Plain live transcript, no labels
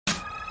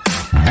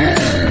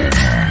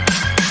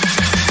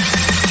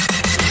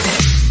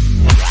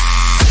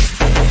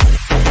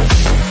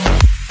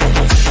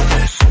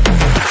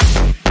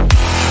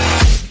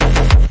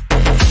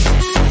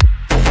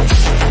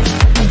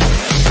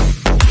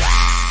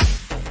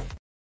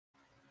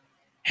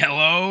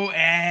Hello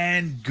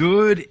and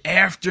good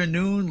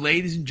afternoon,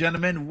 ladies and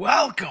gentlemen.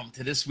 Welcome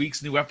to this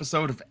week's new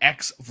episode of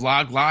X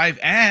Vlog Live.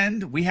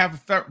 And we have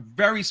a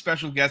very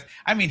special guest.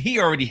 I mean, he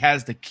already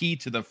has the key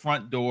to the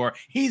front door.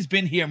 He's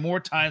been here more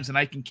times than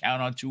I can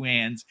count on two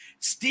hands.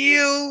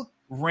 Steel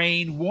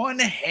Rain, one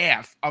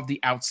half of the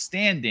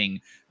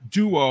outstanding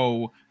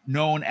duo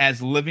known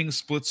as Living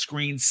Split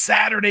Screen,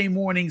 Saturday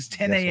mornings,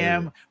 10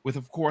 a.m. with,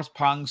 of course,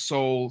 Pong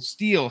Soul.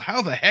 Steel,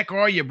 how the heck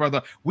are you,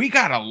 brother? We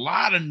got a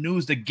lot of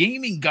news. The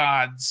gaming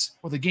gods,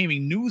 or the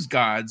gaming news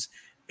gods,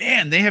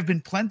 man, they have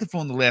been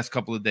plentiful in the last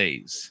couple of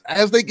days.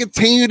 As they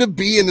continue to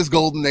be in this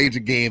golden age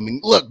of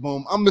gaming. Look,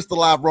 boom, I'm Mr.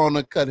 Live Raw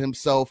Cut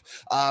himself,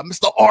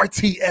 Mr.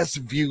 RTS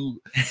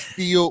View,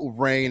 Steel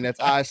Rain. That's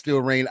I, Steel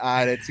Rain,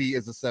 I, that T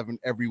is a 7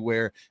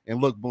 everywhere.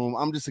 And look, boom,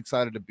 I'm just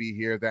excited to be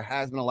here. There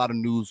has been a lot of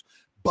news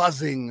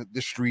buzzing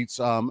the streets,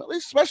 at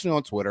least especially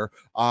on Twitter.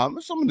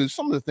 Some of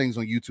the things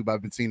on YouTube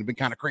I've been seeing have been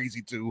kind of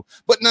crazy too.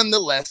 But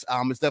nonetheless,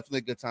 it's definitely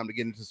a good time to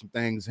get into some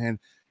things. And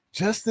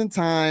just in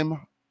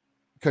time,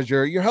 because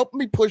you're helping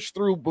me push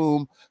through,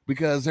 boom,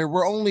 because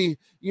we're only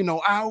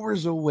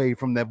hours away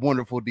from that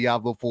wonderful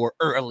Diablo 4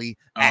 early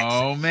access.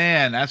 Oh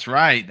man, that's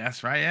right.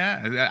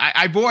 Yeah,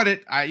 I bought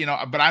it.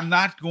 But I'm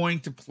not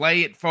going to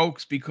play it,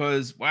 folks,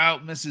 because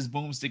Mrs.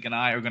 Boomstick and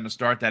I are going to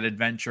start that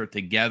adventure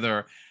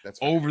together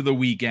over the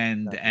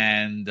weekend,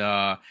 and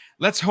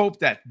let's hope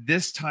that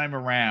this time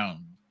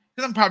around,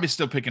 because I'm probably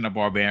still picking a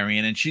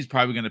barbarian, and she's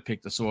probably going to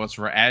pick the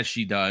sorcerer as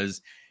she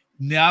does.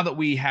 Now that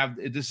we have,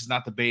 this is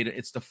not the beta,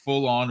 it's the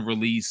full-on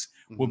release.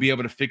 We'll be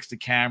able to fix the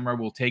camera.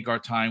 We'll take our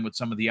time with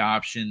some of the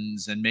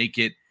options and make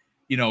it,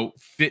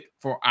 fit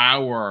for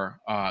our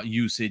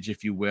usage,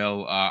 if you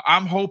will.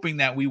 I'm hoping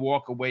that we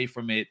walk away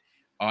from it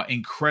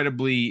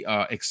incredibly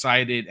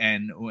excited,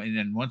 and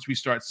then once we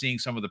start seeing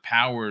some of the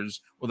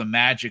powers or the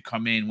magic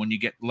come in when you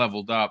get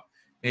leveled up,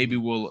 maybe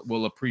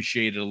we'll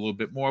appreciate it a little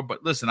bit more.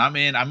 But listen, I'm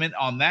in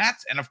on that,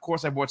 and of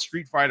course I bought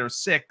Street Fighter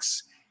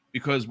 6.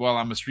 Because,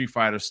 I'm a Street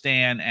Fighter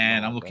stan,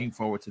 and I'm looking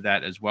forward to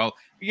that as well.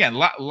 Again,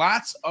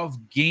 lots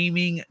of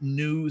gaming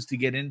news to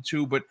get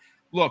into. But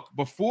look,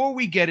 before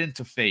we get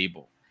into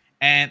Fable,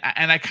 and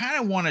I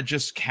kind of want to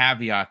just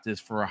caveat this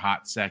for a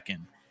hot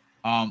second.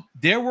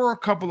 There were a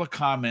couple of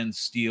comments,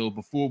 Steel,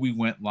 before we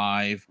went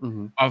live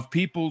of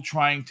people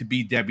trying to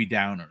be Debbie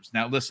Downers.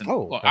 Now, listen,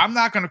 look, I'm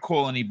not going to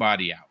call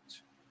anybody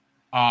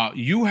out.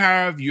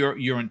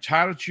 You're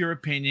entitled to your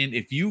opinion.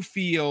 If you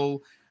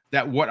feel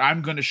that what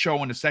I'm going to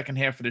show in the second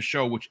half of the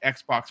show, which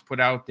Xbox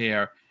put out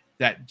there,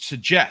 that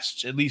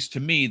suggests, at least to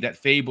me, that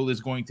Fable is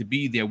going to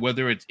be there,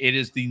 whether it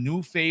is the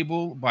new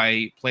Fable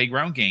by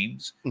Playground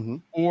Games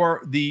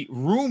or the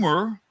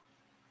rumor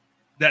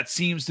that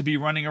seems to be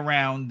running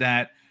around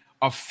that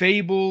a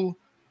Fable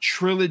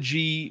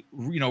trilogy,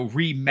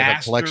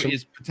 remaster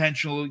is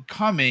potentially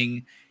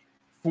coming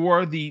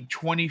for the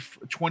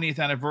 20th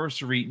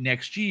anniversary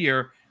next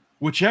year.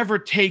 Whichever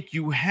take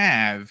you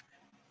have,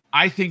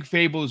 I think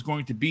Fable is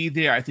going to be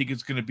there. I think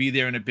it's going to be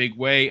there in a big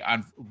way.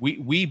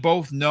 We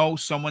both know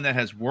someone that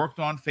has worked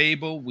on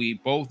Fable. We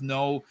both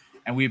know,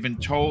 and we've been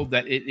told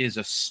that it is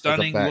a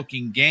stunning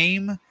looking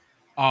game.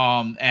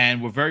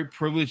 And we're very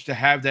privileged to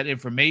have that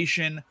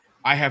information.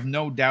 I have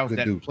no doubt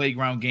that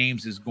Playground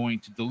Games is going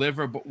to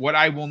deliver. But what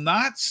I will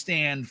not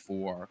stand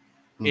for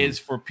is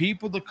for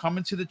people to come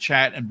into the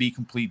chat and be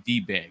complete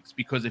D-bags.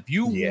 Because if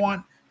you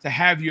want to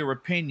have your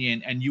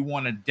opinion and you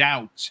want to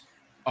doubt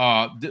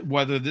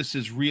whether this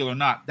is real or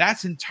not,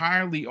 that's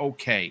entirely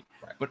okay.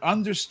 But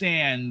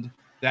understand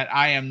that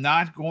I am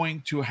not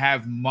going to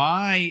have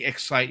my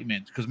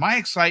excitement, because my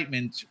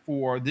excitement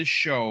for this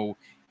show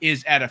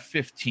is at a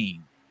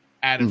 15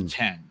 out of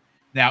 10.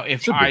 Now,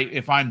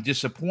 if I'm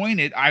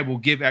disappointed, I will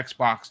give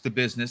Xbox the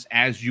business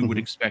as you would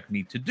expect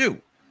me to do.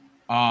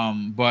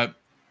 But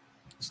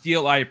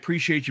Steel, I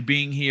appreciate you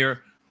being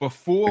here.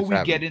 Before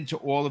we get into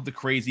all of the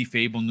crazy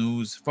Fable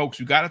news, folks,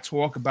 we got to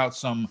talk about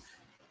some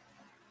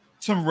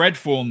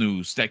Redfall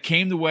news that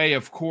came the way,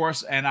 of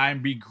course, and I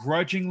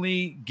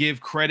begrudgingly give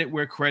credit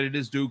where credit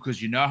is due,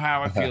 because you know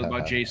how I feel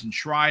about Jason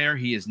Schreier.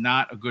 He is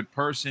not a good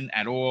person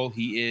at all.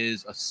 He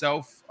is a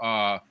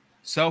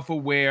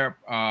self-aware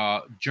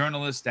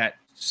journalist that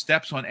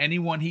steps on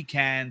anyone he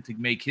can to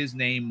make his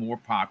name more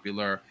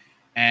popular,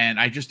 and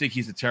I just think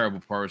he's a terrible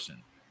person.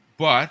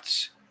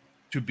 But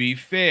to be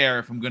fair,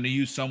 if I'm going to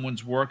use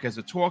someone's work as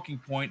a talking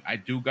point, I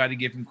do got to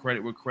give him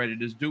credit where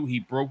credit is due. He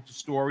broke the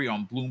story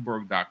on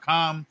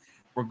Bloomberg.com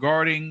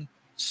regarding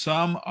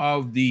some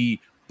of the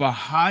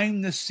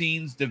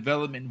behind-the-scenes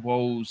development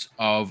woes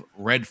of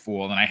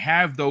Redfall, and I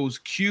have those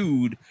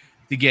queued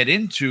to get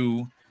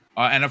into.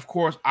 And, of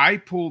course, I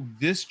pulled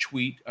this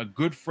tweet, a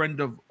good friend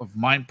of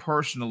mine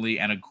personally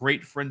and a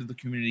great friend of the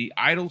community,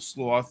 Idle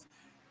Sloth,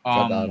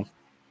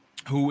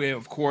 who,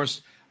 of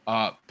course,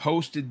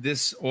 posted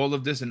all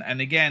of this.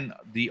 And again,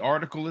 the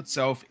article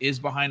itself is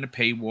behind a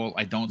paywall.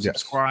 I don't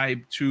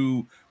subscribe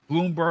to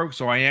Bloomberg,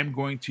 so I am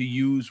going to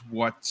use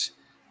what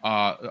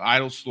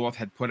Idle Sloth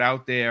had put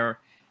out there.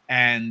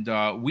 And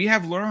we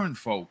have learned,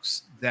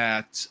 folks,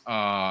 that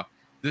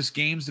This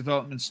game's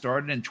development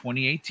started in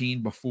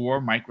 2018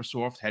 before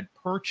Microsoft had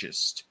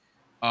purchased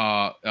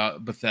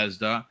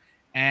Bethesda,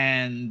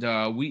 and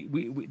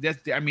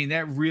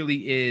that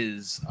really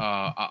is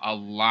a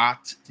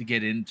lot to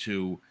get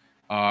into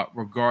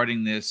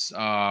regarding this.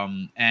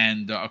 I'm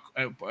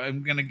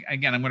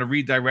gonna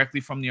read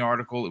directly from the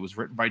article. It was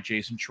written by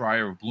Jason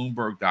Schreier of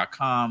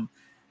Bloomberg.com,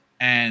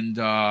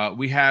 and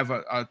we have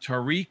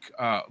Tariq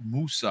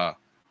Musa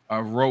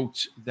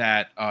wrote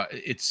that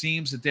it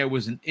seems that there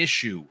was an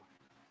issue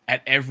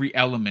at every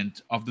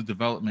element of the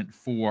development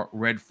for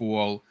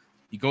Redfall.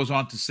 He goes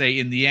on to say,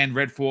 in the end,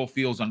 Redfall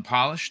feels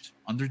unpolished,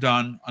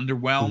 underdone,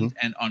 underwhelmed,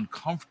 and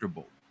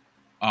uncomfortable.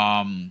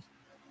 And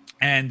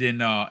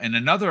in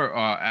another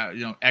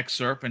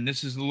excerpt, and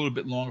this is a little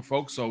bit longer,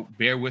 folks, so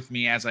bear with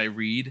me as I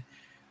read.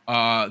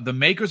 The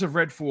makers of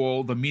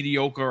Redfall, the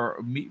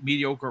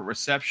mediocre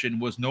reception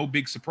was no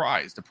big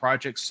surprise. The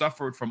project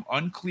suffered from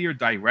unclear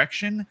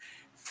direction,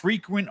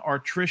 frequent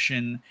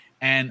attrition,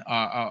 and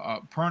a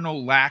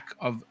perennial lack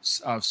of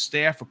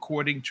staff,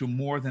 according to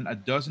more than a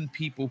dozen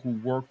people who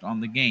worked on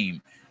the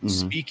game,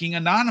 speaking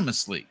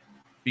anonymously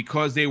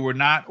because they were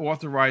not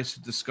authorized to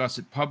discuss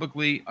it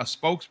publicly. A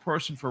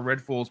spokesperson for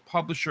Redfall's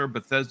publisher,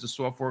 Bethesda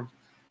Softworks,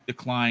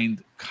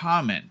 declined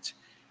comment.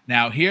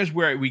 Now, here's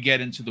where we get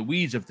into the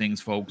weeds of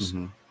things, folks.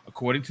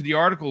 According to the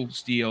article,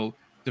 Steele,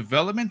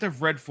 development of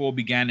Redfall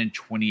began in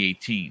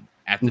 2018.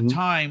 At the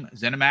time,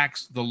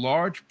 ZeniMax, the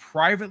large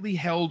privately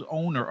held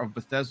owner of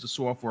Bethesda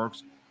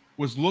Softworks,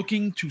 was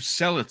looking to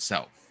sell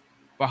itself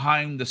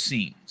behind the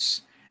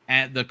scenes.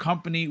 And the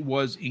company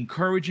was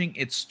encouraging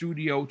its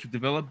studio to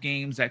develop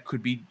games that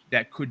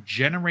could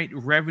generate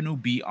revenue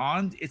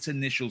beyond its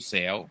initial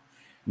sale,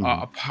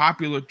 a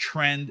popular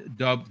trend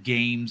dubbed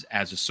games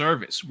as a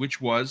service, which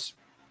was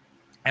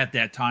at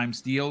that time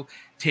still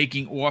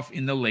taking off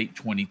in the late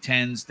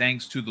 2010s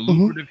thanks to the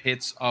lucrative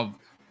hits of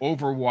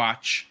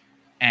Overwatch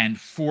and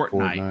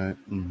Fortnite.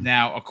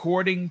 Now,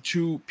 according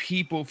to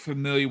people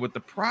familiar with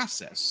the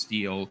process,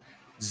 Steele,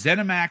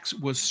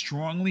 ZeniMax was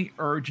strongly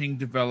urging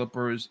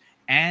developers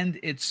and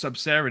its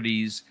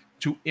subsidiaries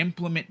to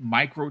implement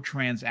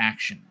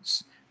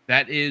microtransactions.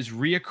 That is,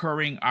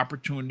 reoccurring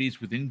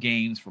opportunities within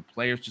games for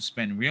players to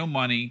spend real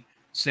money,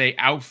 say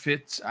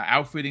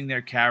outfitting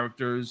their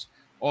characters.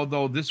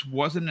 Although this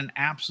wasn't an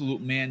absolute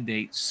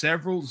mandate,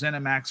 several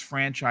ZeniMax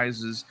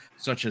franchises,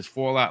 such as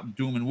Fallout,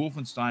 Doom, and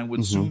Wolfenstein,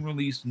 would soon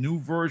release new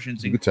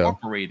versions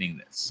incorporating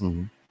this.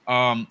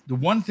 The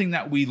one thing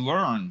that we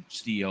learned,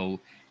 Steele,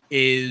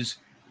 is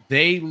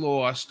they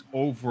lost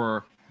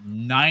over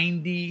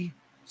 90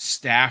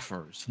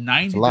 staffers,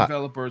 90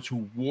 developers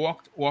who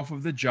walked off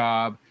of the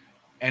job.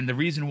 And the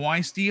reason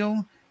why,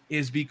 Steele,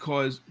 is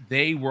because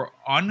they were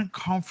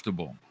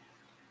uncomfortable,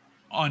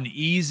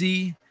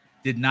 uneasy,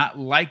 did not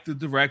like the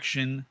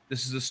direction.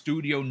 This is a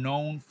studio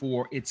known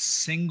for its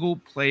single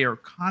player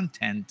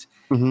content.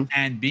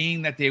 And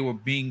being that they were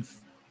being,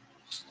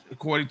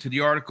 according to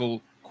the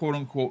article, quote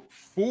unquote,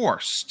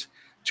 forced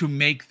to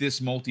make this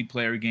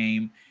multiplayer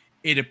game,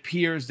 it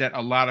appears that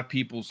a lot of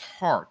people's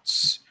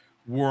hearts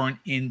weren't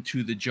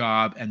into the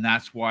job. And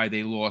that's why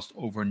they lost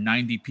over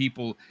 90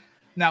 people.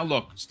 Now,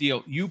 look,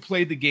 Steele, you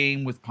played the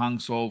game with Pong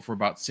Sol for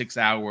about 6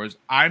 hours.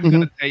 I'm going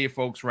to tell you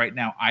folks right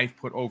now, I've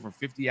put over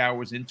 50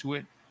 hours into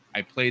it.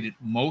 I played it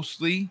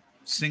mostly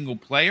single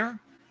player.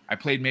 I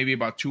played maybe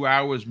about 2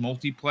 hours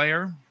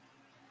multiplayer,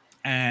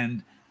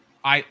 and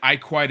I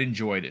quite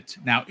enjoyed it.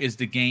 Now, is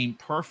the game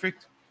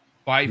perfect?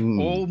 By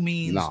all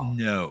means,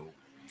 no.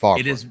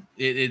 It is.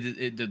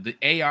 The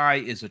AI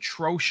is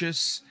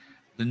atrocious.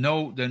 The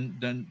no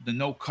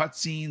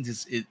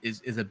cutscenes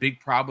is a big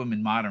problem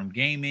in modern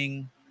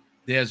gaming.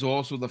 There's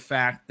also the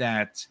fact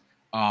that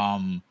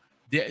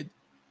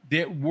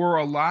there were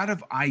a lot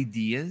of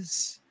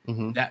ideas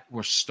that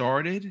were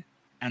started,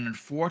 and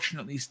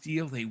unfortunately,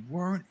 Steele, they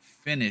weren't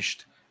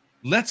finished.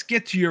 Let's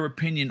get to your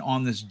opinion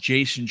on this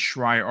Jason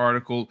Schreier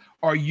article.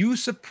 Are you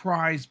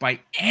surprised by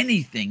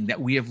anything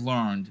that we have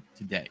learned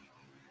today?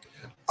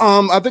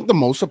 I think the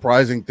most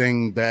surprising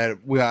thing that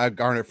I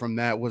garnered from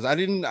that was I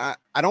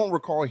don't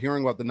recall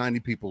hearing about the 90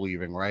 people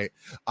leaving, right?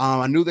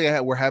 I knew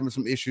were having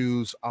some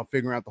issues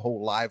figuring out the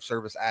whole live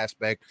service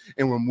aspect,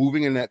 and we're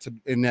moving in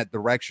that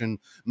direction,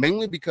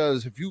 mainly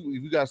because if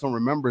you guys don't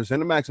remember,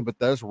 ZeniMax and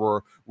Bethesda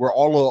were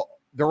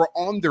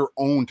on their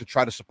own to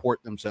try to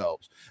support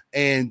themselves.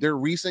 And their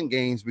recent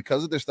games,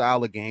 because of their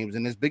style of games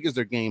and as big as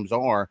their games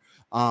are,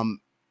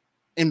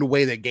 in the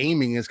way that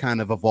gaming has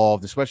kind of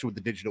evolved, especially with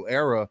the digital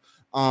era,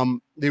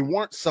 they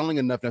weren't selling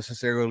enough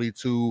necessarily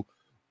to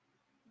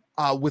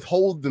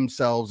withhold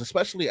themselves,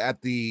 especially at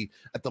the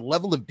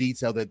level of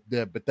detail that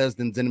the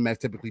Bethesda and ZeniMax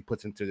typically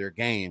puts into their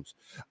games.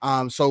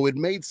 So it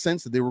made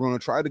sense that they were going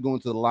to try to go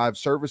into the live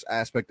service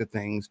aspect of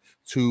things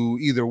to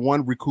either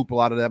one, recoup a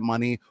lot of that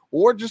money,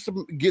 or just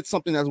to get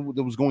something that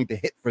was going to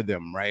hit for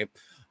them, right?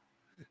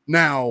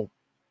 Now,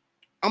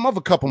 I'm of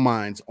a couple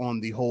minds on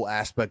the whole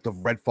aspect of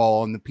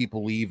Redfall and the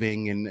people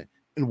leaving and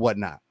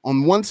whatnot.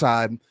 On one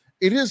side,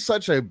 it is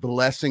such a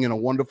blessing and a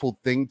wonderful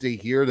thing to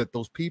hear that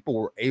those people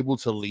were able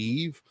to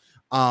leave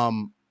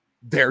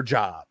their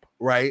job,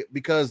 right?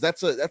 Because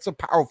that's a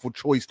powerful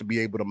choice to be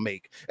able to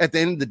make. At the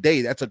end of the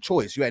day, that's a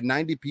choice. You had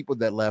 90 people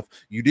that left.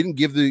 You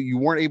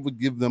weren't able to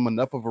give them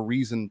enough of a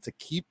reason to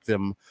keep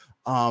them.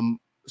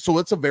 So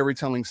it's a very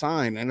telling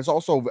sign, and it's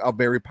also a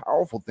very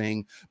powerful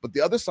thing. But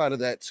the other side of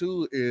that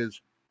too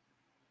is,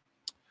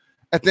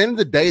 at the end of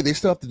the day, they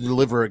still have to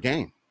deliver a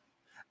game.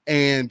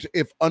 And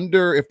if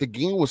the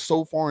game was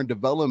so far in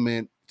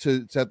development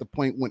to at the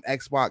point when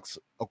Xbox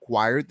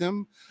acquired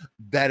them,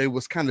 that it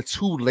was kind of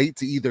too late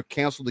to either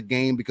cancel the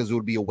game because it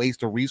would be a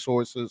waste of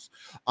resources,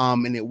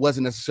 and it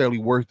wasn't necessarily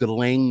worth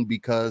delaying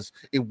because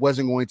it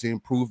wasn't going to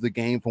improve the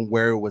game from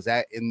where it was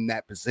at in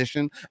that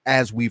position,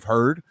 as we've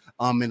heard,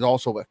 and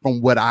also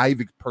from what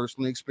I've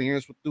personally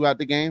experienced throughout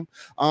the game,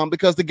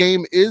 because the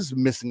game is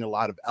missing a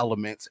lot of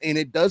elements, and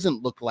it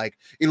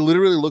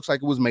literally looks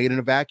like it was made in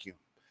a vacuum.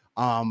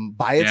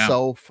 By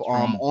itself,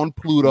 on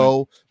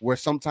Pluto, where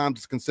sometimes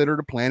it's considered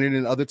a planet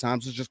and other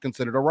times it's just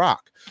considered a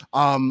rock.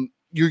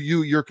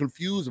 You're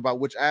confused about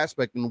which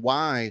aspect and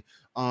why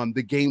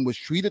the game was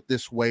treated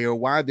this way, or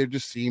why there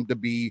just seemed to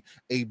be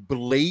a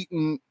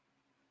blatant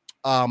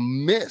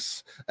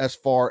miss as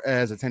far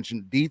as attention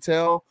to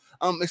detail,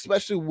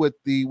 especially with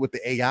the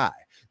AI.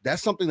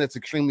 That's something that's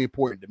extremely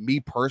important to me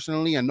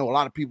personally. I know a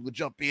lot of people would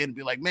jump in and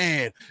be like,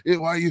 man,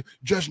 why are you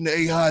judging the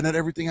AI? Not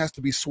everything has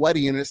to be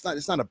sweaty. And it's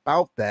not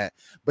about that.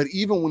 But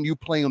even when you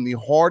play on the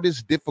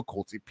hardest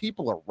difficulty,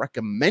 people are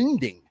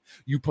recommending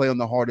you play on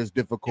the hardest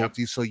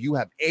difficulty. Yep. So you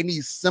have any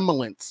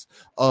semblance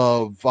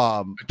of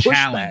a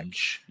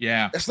challenge.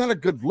 Yeah. That's not a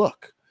good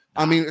look.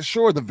 I mean,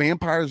 sure, the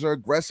vampires are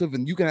aggressive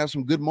and you can have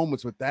some good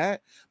moments with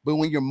that. But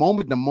when your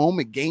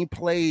moment-to-moment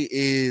gameplay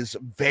is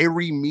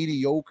very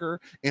mediocre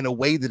in a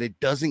way that it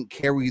doesn't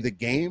carry the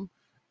game,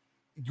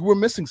 you were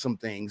missing some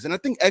things. And I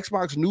think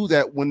Xbox knew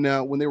that when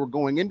they were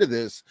going into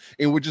this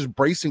and were just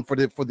bracing for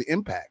the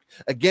impact.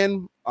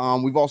 Again,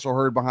 we've also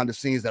heard behind the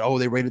scenes that,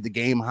 they rated the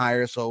game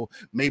higher, so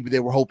maybe they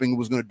were hoping it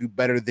was going to do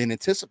better than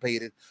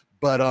anticipated.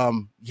 But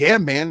yeah,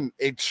 man,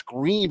 it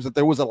screams that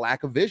there was a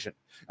lack of vision.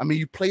 I mean,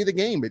 you play the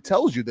game, it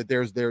tells you that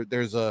there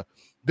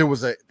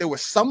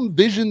was some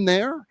vision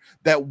there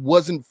that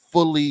wasn't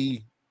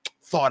fully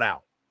thought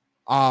out.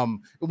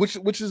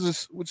 Which is a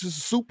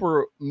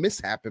super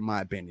mishap in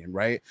my opinion,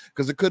 right?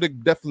 Because it could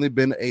have definitely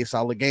been a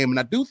solid game. And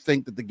I do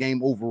think that the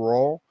game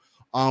overall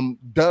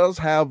does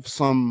have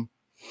some,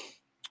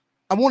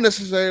 I won't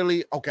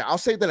necessarily, I'll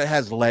say that it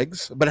has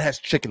legs, but it has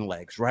chicken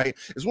legs, right?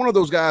 It's one of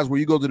those guys where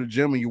you go to the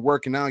gym and you're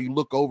working out, you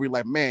look over, you're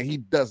like, man, he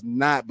does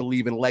not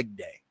believe in leg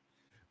day.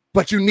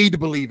 But you need to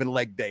believe in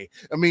leg day.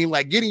 I mean,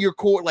 like getting your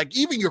core, like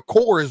even your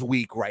core is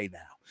weak right now.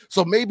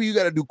 So maybe you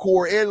got to do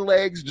core and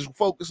legs. Just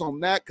focus on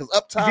that, because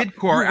up top, I did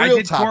core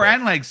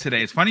and legs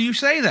today. It's funny you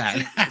say that.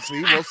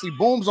 see,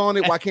 Boom's on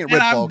it. Why can't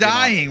Redfall? I'm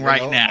dying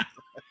right now.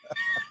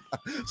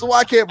 So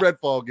why can't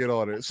Redfall get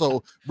on it?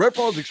 So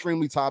Redfall is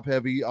extremely top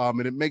heavy,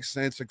 and it makes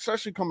sense,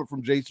 especially coming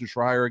from Jason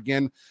Schreier.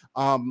 Again,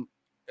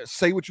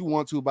 say what you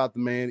want to about the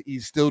man, he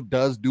still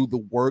does do the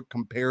work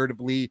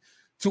comparatively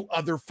to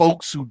other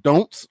folks who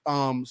don't.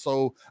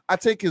 So I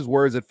take his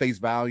words at face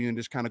value and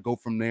just kind of go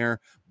from there.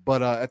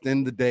 But at the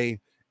end of the day,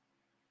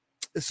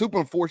 it's super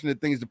unfortunate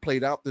things that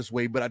played out this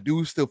way, but I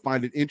do still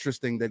find it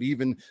interesting that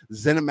even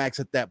ZeniMax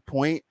at that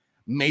point,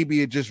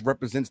 maybe it just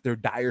represents their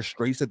dire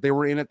straits that they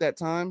were in at that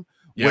time,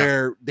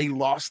 where they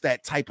lost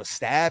that type of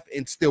staff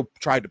and still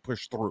tried to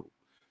push through.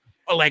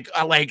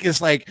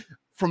 It's like,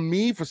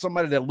 for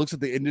somebody that looks at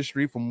the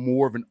industry from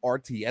more of an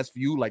RTS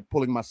view, like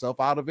pulling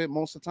myself out of it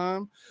most of the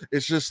time,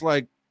 it's just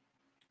like,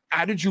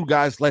 how did you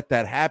guys let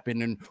that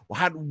happen? And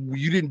how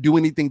you didn't do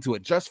anything to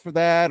adjust for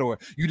that, or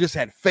you just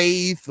had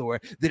faith, or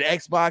did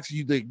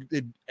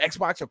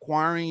Xbox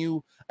acquiring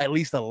you at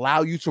least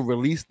allow you to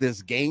release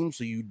this game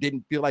so you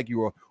didn't feel like you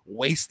were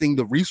wasting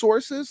the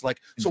resources? Like,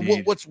 so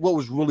what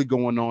was really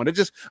going on? It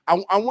just,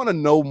 I want to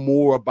know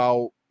more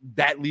about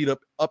that lead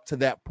up to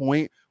that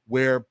point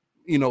where,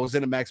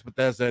 ZeniMax,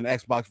 Bethesda, and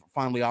Xbox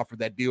finally offered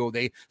that deal.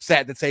 They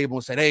sat at the table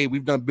and said, hey,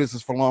 we've done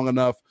business for long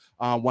enough.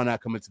 Why not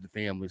come into the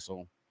family?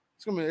 So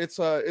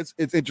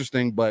it's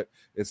interesting, but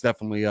it's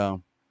definitely a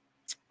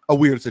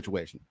weird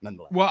situation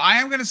nonetheless. Well, I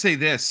am going to say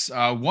this.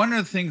 One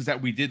of the things that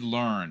we did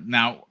learn,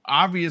 now,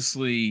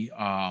 obviously,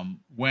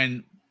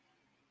 when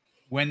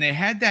they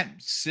had that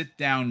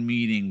sit-down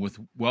meeting with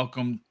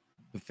Welcome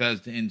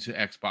Bethesda into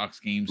Xbox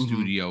Game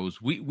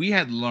Studios, we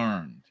had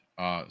learned,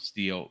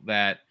 Steele,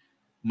 that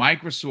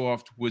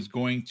Microsoft was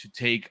going to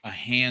take a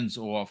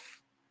hands-off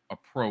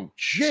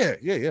approach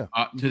to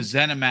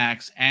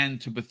ZeniMax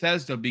and to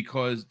Bethesda,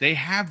 because they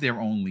have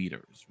their own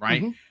leaders,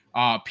 right?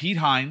 Pete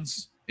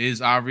Hines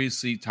is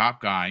obviously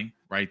top guy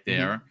right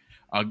there.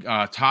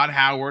 Todd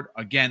Howard,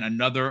 again,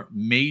 another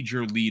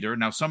major leader.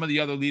 Now, some of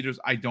the other leaders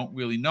I don't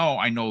really know.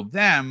 I know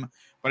them,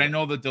 but I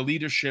know that the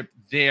leadership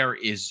there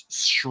is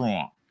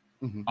strong.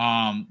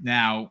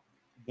 Now,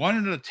 one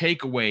of the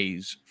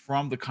takeaways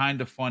from the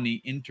Kind of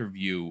Funny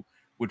interview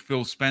with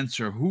Phil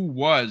Spencer, who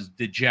was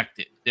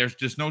dejected. There's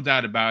just no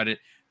doubt about it.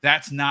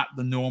 That's not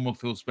the normal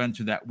Phil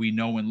Spencer that we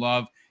know and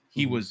love.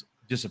 He was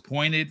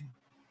disappointed.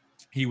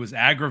 He was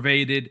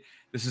aggravated.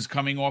 This is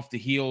coming off the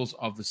heels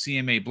of the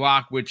CMA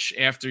block, which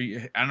I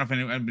don't know if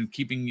anyone's been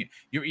keeping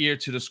your ear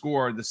to the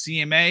score. The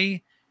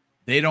CMA,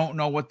 they don't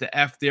know what the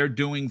F they're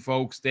doing,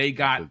 folks. They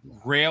got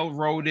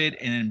railroaded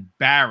and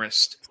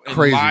embarrassed in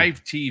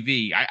live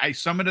TV. I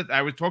summoned it.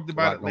 I was talked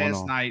about it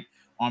last night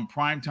on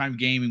Primetime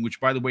Gaming, which,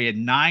 by the way, had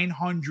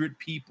 900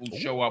 people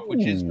show up,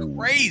 which is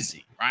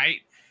crazy, right?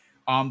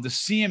 The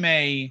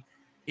CMA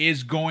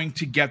is going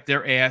to get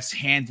their ass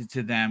handed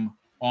to them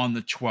on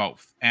the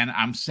 12th. And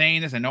I'm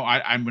saying this, I know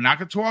I'm not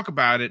going to talk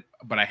about it,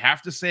 but I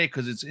have to say it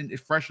because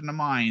it's fresh in the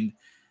mind.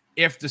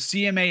 If the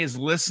CMA is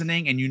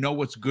listening and you know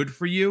what's good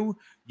for you,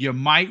 you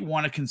might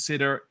want to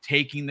consider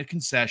taking the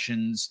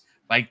concessions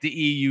like the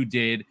EU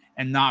did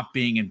and not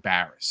being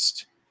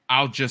embarrassed.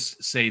 I'll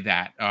just say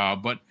that.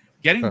 But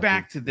getting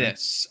back to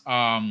this,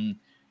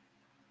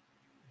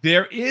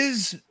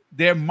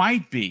 there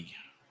might be,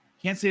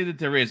 can't say that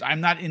there is. I'm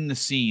not in the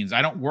scenes.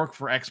 I don't work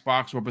for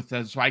Xbox or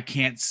Bethesda, so I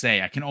can't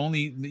say. I can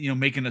only,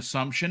 make an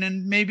assumption,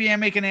 and maybe I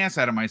make an ass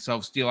out of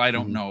myself still. I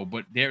don't know.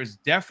 But there's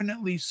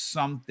definitely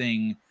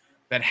something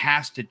that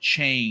has to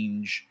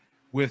change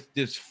with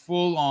this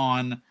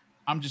full-on,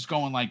 I'm just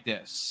going like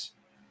this,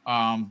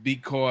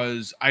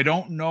 because I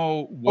don't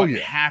know what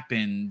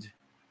happened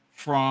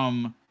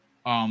from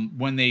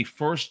when they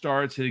first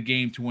started the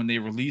game to when they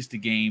released the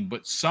game,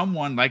 but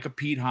someone like a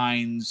Pete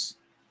Hines,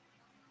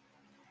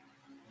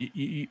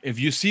 if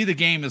you see the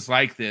game is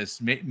like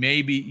this,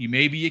 maybe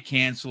you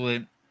cancel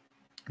it,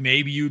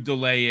 maybe you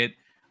delay it.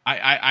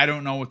 I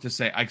don't know what to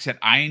say. Like I said,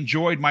 I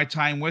enjoyed my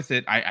time with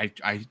it. I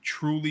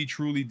truly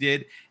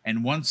did.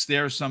 And once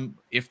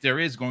if there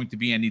is going to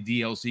be any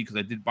DLC, because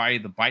I did buy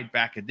the Bite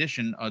Back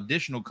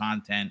additional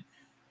content,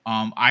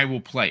 I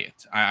will play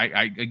it.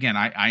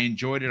 I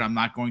enjoyed it. I'm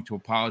not going to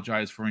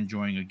apologize for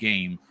enjoying a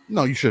game.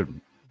 No, you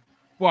shouldn't.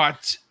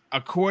 But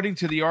according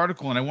to the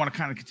article, and I want to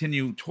kind of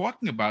continue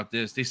talking about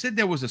this, they said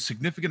there was a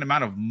significant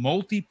amount of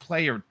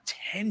multiplayer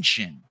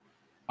tension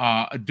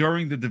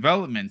during the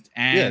development.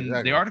 And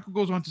the article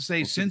goes on to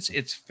say, since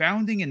its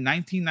founding in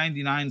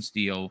 1999,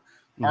 Steel,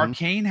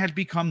 Arcane had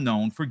become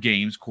known for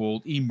games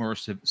called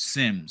immersive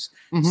sims,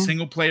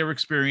 single-player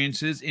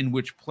experiences in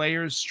which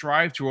players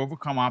strive to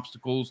overcome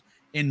obstacles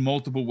in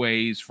multiple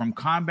ways, from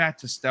combat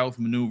to stealth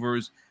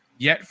maneuvers.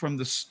 Yet from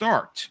the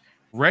start,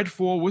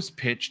 Redfall was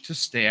pitched to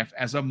staff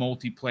as a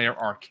multiplayer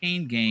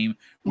Arcane game,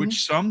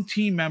 which some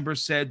team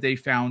members said they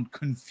found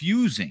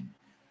confusing.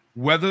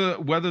 Whether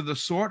the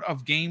sort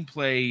of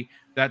gameplay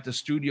that the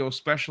studio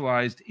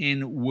specialized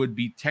in would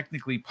be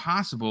technically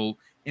possible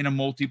in a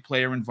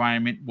multiplayer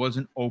environment was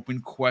an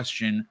open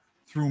question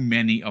through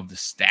many of the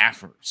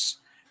staffers.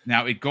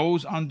 Now it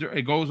goes on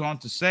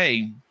to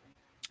say,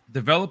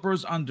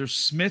 developers under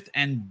Smith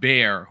and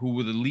Bear, who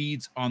were the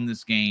leads on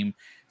this game,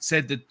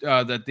 said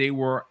that they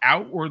were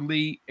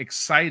outwardly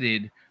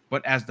excited,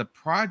 but as the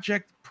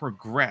project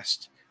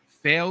progressed,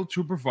 failed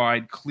to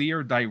provide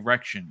clear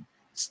direction.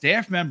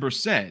 Staff members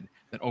said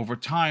that over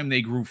time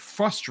they grew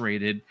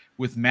frustrated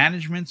with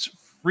management's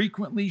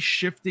frequently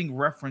shifting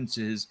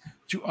references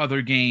to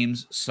other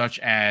games such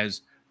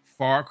as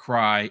Far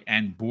Cry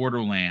and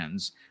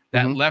Borderlands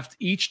that left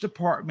each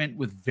department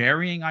with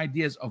varying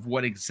ideas of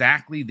what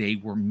exactly they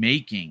were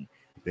making.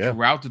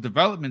 Throughout the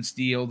development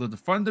steel, the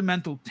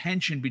fundamental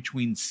tension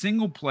between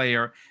single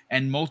player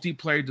and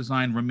multiplayer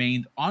design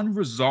remained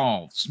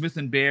unresolved. Smith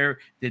and Bear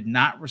did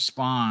not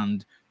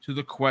respond to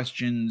the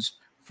questions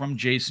from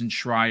Jason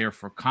Schreier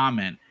for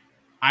comment.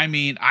 I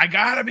mean, I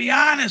gotta be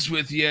honest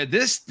with you,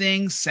 this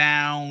thing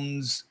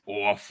sounds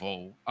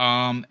awful.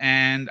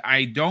 And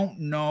I don't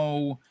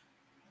know.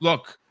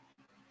 Look,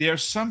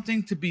 there's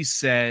something to be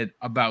said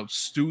about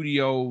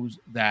studios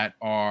that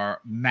are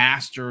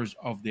masters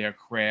of their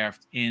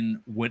craft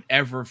in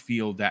whatever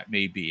field that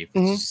may be. If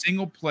it's a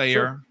single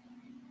player,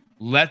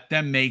 let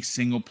them make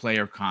single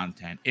player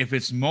content. If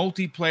it's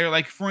multiplayer,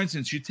 like for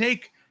instance, you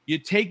take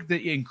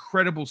the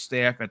incredible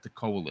staff at the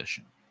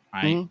Coalition,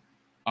 right?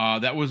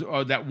 That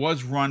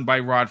was run by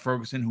Rod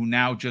Ferguson, who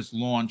now just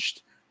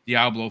launched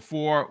Diablo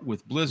 4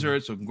 with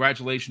Blizzard. So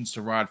congratulations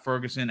to Rod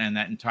Ferguson and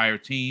that entire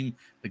team.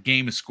 The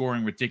game is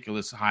scoring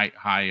ridiculous high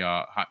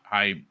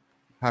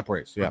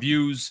praise,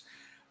 reviews.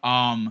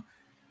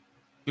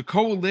 The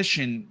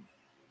Coalition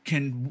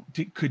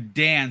could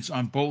dance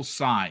on both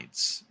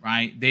sides,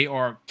 right? They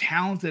are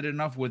talented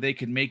enough where they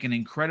can make an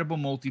incredible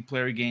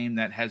multiplayer game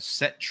that has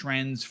set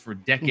trends for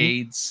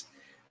decades,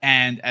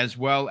 and as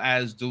well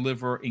as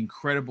deliver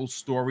incredible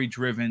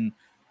story-driven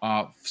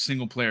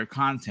single-player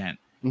content.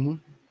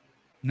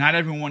 Not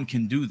everyone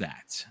can do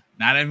that.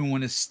 Not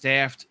everyone is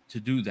staffed to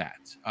do that.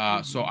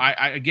 So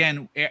I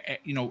again,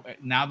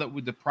 now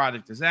that the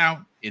product is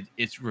out,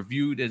 it's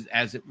reviewed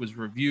as it was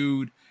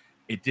reviewed.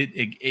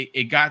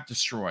 It got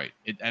destroyed,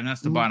 and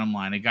that's the bottom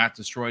line. It got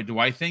destroyed. Do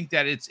I think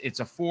that it's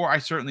a 4? I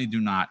certainly do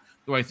not.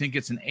 Do I think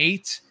it's an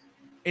 8?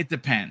 It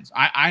depends.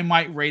 I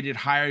might rate it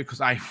higher because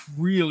I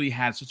really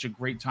had such a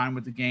great time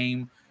with the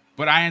game.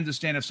 But I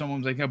understand if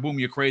someone's like, oh, boom,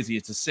 you're crazy.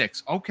 It's a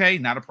 6. Okay,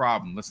 not a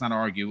problem. Let's not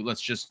argue.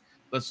 Let's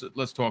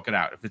talk it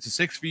out. If it's a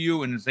 6 for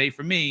you and it's 8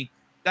 for me,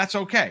 that's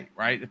okay,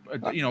 right?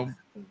 You know,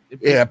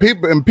 yeah,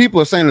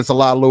 people are saying it's a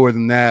lot lower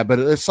than that, but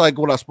it's like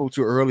what I spoke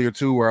to earlier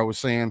too, where I was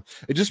saying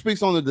it just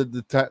speaks on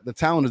the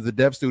talent of the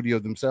dev studio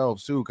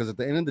themselves too, because at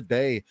the end of the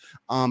day,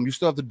 you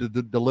still have to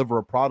deliver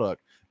a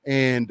product.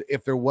 And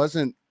if there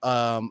wasn't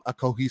a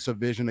cohesive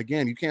vision,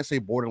 again, you can't say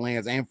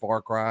Borderlands and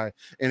Far Cry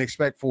and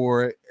expect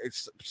for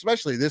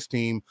especially this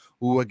team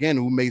who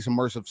made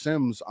immersive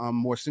sims,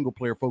 more single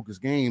player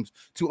focused games,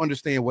 to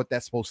understand what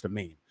that's supposed to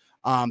mean.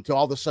 To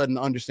all of a sudden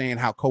understand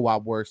how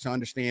co-op works, to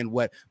understand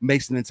what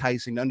makes it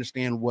enticing, to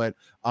understand what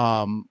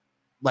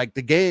like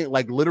the game,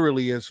 like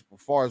literally as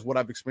far as what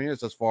I've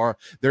experienced thus far,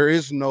 there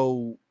is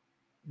no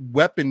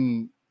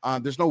weapon.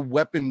 There's no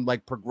weapon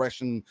like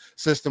progression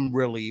system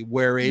really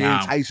where it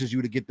entices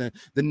you to get the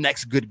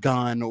next good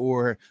gun,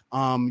 or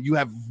you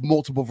have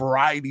multiple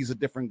varieties of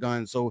different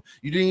guns. So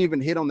you didn't even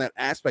hit on that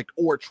aspect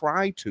or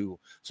try to.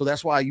 So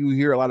that's why you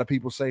hear a lot of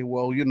people say,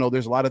 well, you know,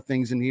 there's a lot of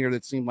things in here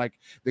that seem like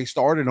they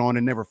started on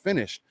and never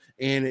finished.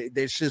 And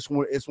it's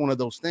one of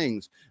those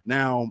things.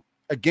 Now,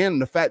 again,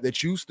 the fact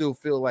that you still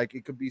feel like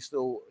it could be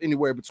still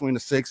anywhere between a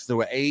 6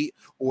 to an 8,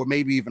 or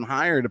maybe even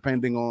higher,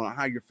 depending on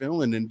how you're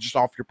feeling and just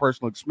off your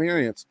personal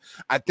experience,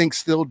 I think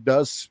still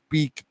does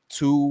speak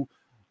to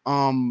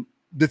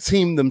the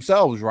team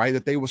themselves, right?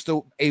 That they were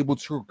still able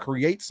to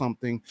create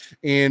something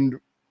and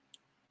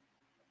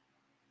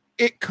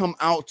it come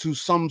out to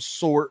some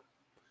sort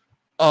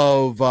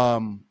of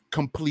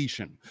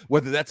completion,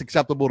 whether that's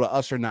acceptable to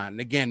us or not. And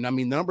again, I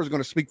mean, the numbers are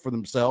going to speak for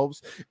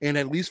themselves. And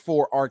at least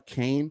for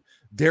Arcane,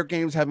 their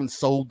games haven't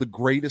sold the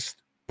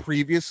greatest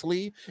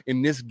previously.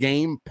 And this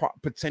game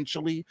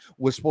potentially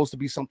was supposed to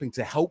be something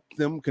to help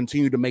them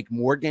continue to make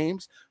more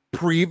games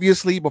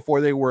previously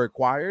before they were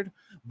acquired.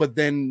 But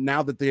then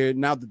now that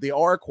they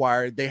are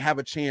acquired, they have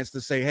a chance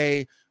to say,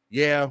 hey,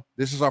 yeah,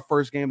 this is our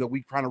first game that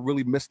we kind of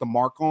really missed the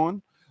mark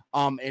on.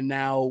 And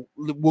now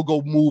we'll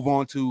go move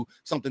on to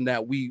something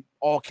that we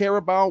all care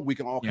about. We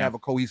can all have a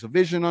cohesive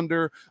vision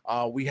under.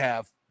 We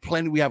have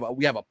plenty. We have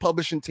a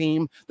publishing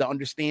team that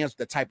understands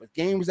the type of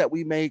games that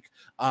we make.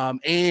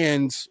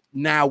 And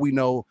now we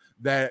know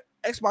that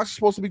Xbox is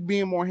supposed to be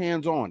being more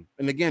hands-on.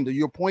 And again, to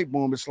your point,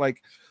 Boom, it's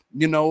like,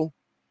 you know,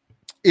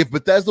 if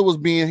Bethesda was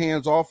being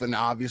hands off, and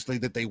obviously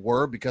that they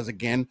were, because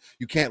again,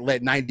 you can't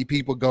let 90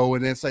 people go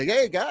and then say,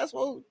 hey guys,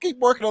 well, keep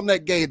working on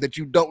that game that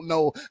you don't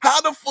know how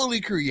to fully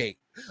create.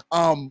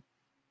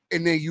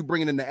 And then you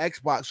bring it into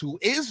Xbox, who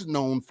is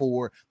known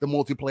for the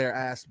multiplayer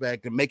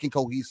aspect and making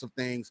cohesive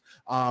things,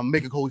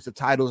 making cohesive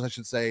titles, I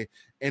should say.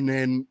 And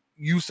then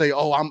you say,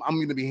 oh, I'm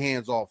going to be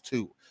hands off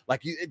too.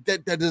 Like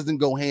that doesn't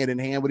go hand in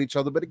hand with each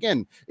other. But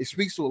again, it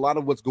speaks to a lot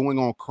of what's going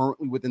on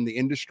currently within the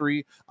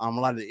industry, a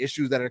lot of the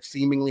issues that are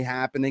seemingly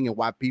happening, and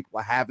why people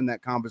are having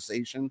that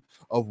conversation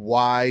of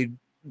why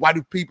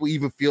do people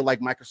even feel like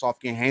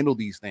Microsoft can handle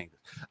these things?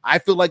 I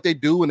feel like they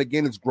do. And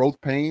again, it's growth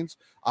pains.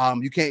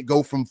 You can't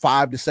go from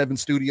 5 to 7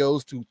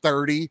 studios to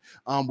 30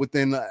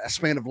 within a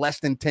span of less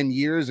than 10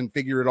 years and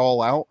figure it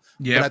all out.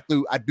 Yeah.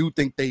 But I do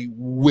think they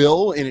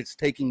will, and it's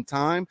taking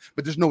time,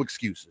 but there's no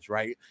excuses,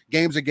 right?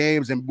 Games are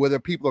games, and whether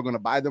people are going to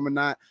buy them or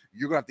not,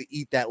 you're going to have to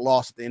eat that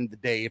loss at the end of the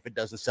day if it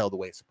doesn't sell the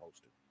way it's supposed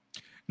to.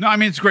 No, I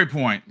mean, it's a great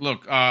point.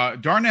 Look,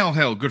 Darnell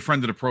Hill, good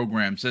friend of the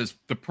program, says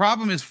the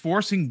problem is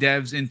forcing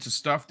devs into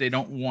stuff they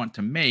don't want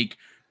to make,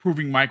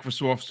 proving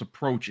Microsoft's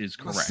approach is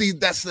correct. See,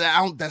 that's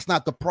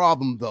not the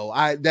problem, though.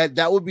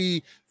 That would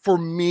be, for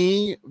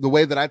me, the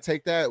way that I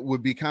take that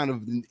would be kind of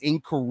an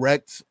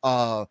incorrect,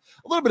 a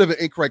little bit of an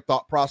incorrect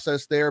thought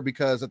process there,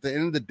 because at the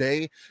end of the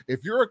day,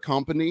 if you're a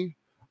company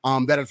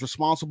that is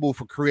responsible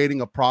for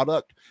creating a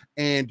product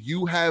and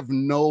you have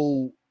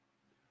no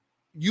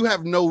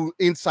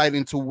insight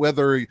into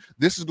whether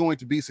this is going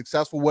to be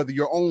successful, whether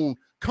your own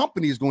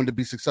company is going to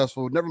be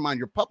successful, never mind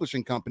your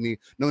publishing company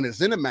known as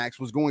ZeniMax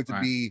was going to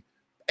be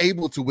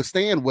able to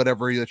withstand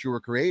whatever that you were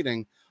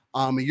creating.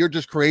 And you're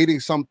just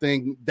creating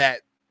something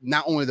that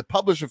not only the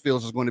publisher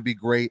feels is going to be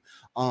great,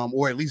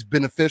 or at least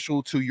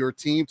beneficial to your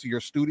team, to your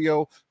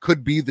studio,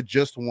 could be the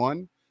just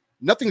one.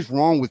 Nothing's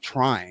wrong with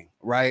trying,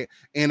 right?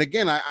 And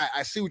again,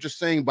 I see what you're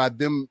saying by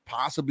them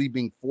possibly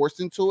being forced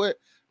into it,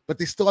 but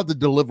they still have to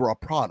deliver a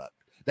product.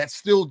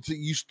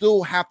 You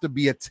still have to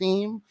be a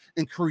team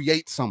and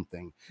create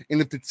something.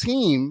 And if the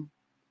team,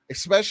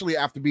 especially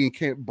after being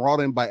brought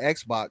in by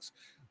Xbox,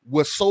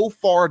 was so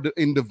far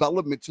in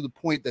development to the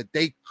point that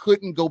they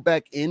couldn't go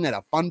back in at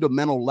a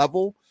fundamental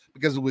level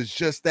because it was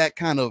just that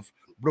kind of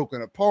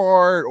broken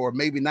apart, or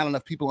maybe not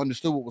enough people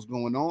understood what was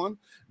going on,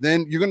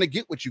 then you're going to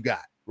get what you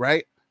got,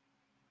 right?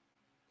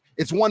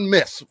 It's one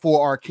miss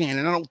for Arcane,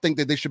 and I don't think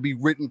that they should be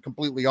written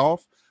completely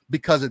off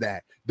because of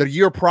that. The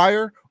year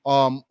prior,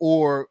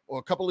 or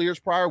a couple of years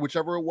prior,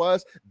 whichever it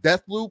was,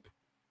 Deathloop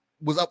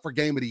was up for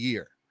Game of the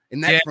Year,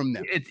 and that's from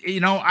them.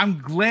 I'm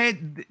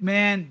glad,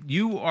 man.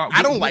 You are.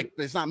 I don't like.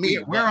 It's not me.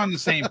 We're on the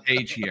same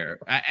page here,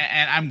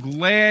 and I'm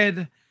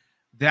glad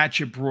that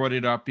you brought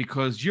it up,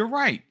 because you're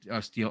right,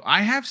 Steele.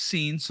 I have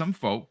seen some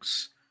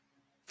folks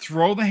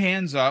throw the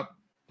hands up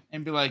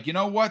and be like, you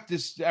know what?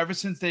 This ever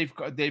since they've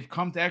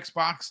come to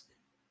Xbox,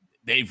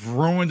 they've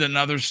ruined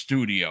another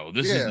studio.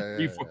 This is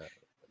the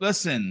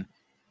Listen,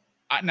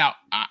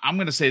 I'm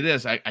going to say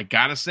this. I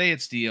got to say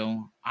it,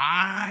 Steele.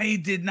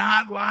 I did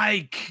not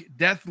like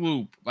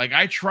Deathloop. Like,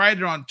 I tried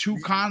it on 2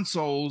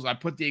 consoles. I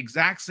put the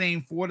exact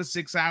same 4 to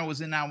 6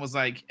 hours in. I was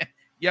like,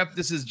 yep,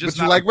 this is just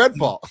but you like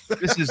Redfall.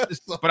 This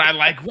is, but I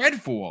like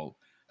Redfall.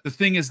 The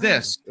thing is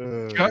this.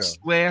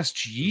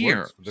 Last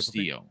year,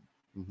 Steele.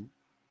 Mm-hmm.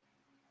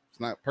 It's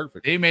not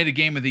perfect. They made a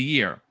game of the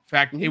year. In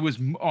fact, it was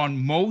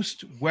on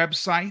most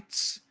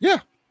websites. Yeah.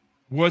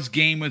 Was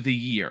game of the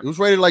year. It was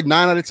rated like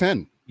 9 out of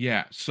 10.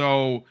 Yeah,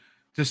 so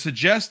to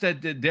suggest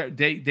that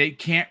they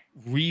can't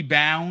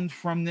rebound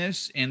from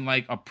this in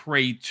like a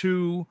Prey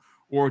 2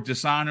 or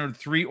Dishonored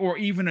 3 or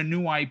even a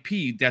new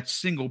IP that's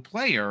single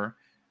player,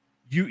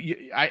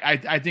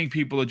 I think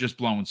people are just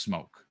blowing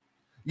smoke.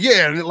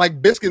 Yeah,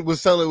 like Biscuit was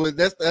selling with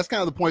that's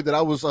kind of the point that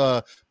I was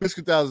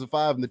Biscuit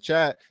 2005 in the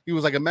chat. He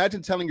was like,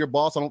 imagine telling your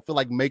boss I don't feel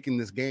like making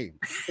this game.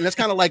 And that's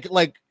kind of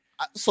like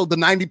so the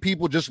 90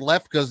 people just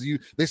left because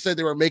they said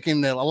they were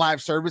making a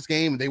live service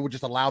game and they were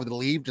just allowed to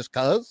leave just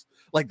cause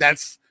like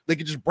they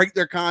could just break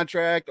their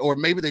contract, or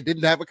maybe they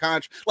didn't have a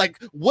contract.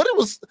 Like what it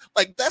was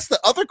like, that's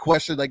the other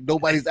question like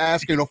nobody's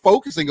asking or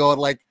focusing on.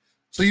 Like,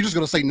 so you're just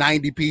gonna say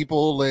 90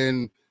 people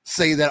and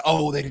say that,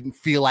 oh, they didn't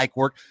feel like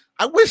work.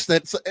 I wish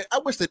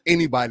that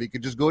anybody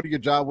could just go to your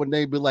job one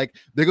day and be like,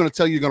 they're gonna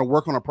tell you you're gonna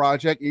work on a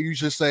project, and you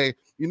just say,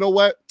 you know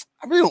what?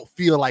 I really don't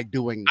feel like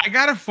doing that. I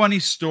got a funny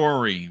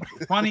story,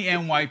 funny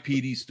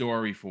NYPD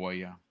story for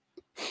you.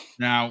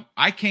 Now,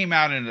 I came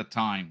out at a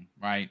time,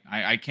 right?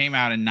 I came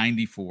out in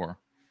 94.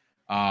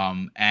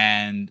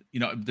 And you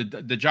know,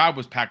 the job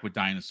was packed with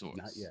dinosaurs.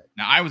 Not yet.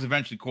 Now, I was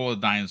eventually called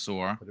a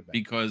dinosaur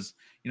because,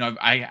 you know,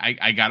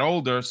 I got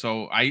older.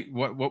 So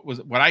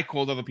what I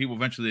called other people,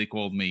 eventually they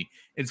called me.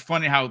 It's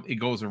funny how it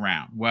goes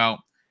around.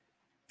 Well,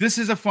 this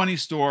is a funny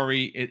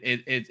story.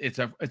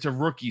 It's a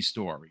rookie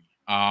story.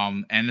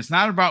 And it's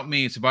not about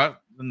me. It's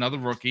about another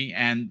rookie.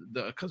 And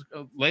because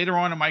later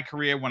on in my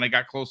career, when I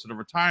got closer to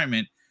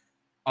retirement,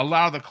 a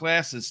lot of the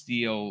classes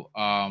still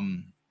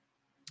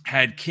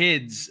had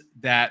kids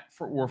that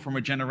were from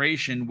a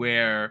generation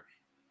where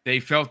they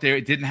felt they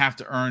didn't have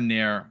to earn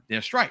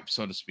their stripes,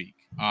 so to speak.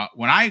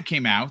 When I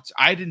came out,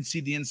 I didn't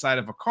see the inside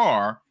of a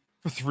car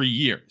for 3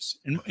 years.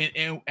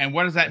 And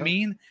what does that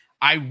mean?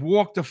 I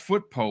walked a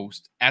foot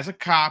post as a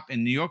cop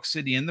in New York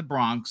City in the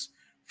Bronx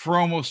for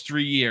almost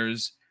 3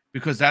 years,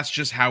 because that's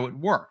just how it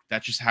worked.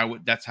 That's how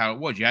it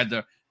was. You had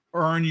to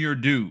earn your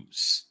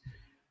dues.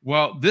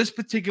 Well, this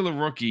particular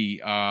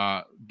rookie,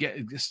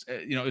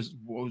 was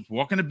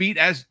walking a beat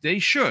as they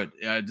should.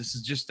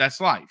 That's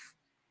life.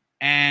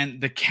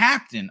 And the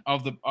captain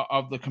of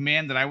the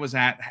command that I was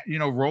at,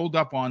 rolled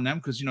up on them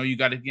because you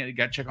got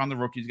to check on the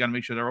rookies, got to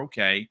make sure they're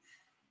okay.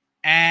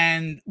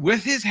 And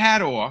with his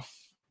hat off,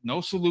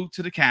 no salute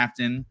to the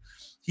captain,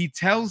 he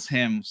tells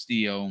him,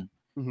 Steele,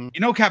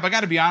 Cap, I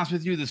got to be honest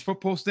with you, this foot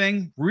post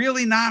thing,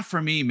 really not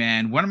for me,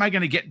 man. When am I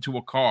going to get into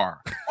a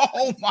car?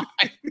 Oh, my.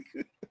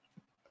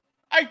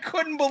 I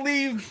couldn't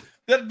believe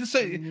that.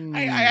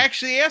 I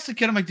actually asked the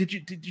kid, I'm like, did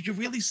you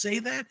really say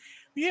that?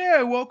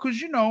 Yeah, well,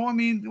 because,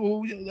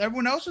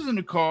 everyone else is in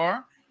the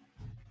car.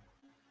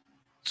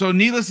 So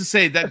needless to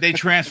say that they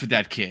transferred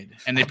that kid,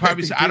 and they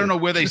probably I don't know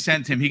where they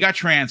sent him. He got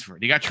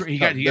transferred. He got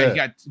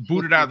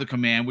booted out of the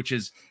command, which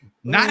is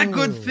not a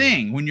good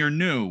thing when you're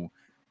new.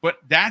 But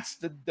that's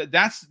the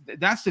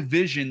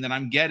vision that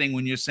I'm getting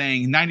when you're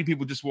saying 90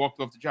 people just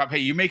walked off the job. Hey,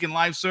 you're making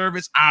live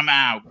service. I'm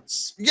out.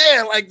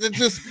 Yeah, like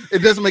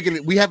it doesn't make any.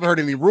 We haven't heard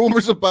any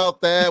rumors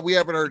about that. We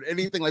haven't heard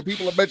anything. Like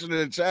people are mentioning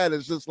in the chat.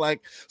 It's just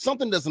like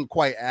something doesn't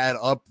quite add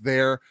up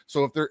there.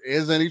 So if there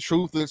is any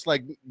truth, it's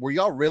like, were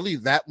y'all really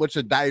that much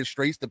of dire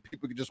straits that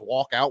people could just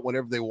walk out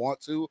whenever they want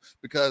to?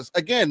 Because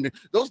again,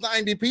 those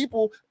 90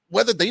 people,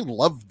 whether they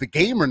love the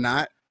game or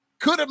not,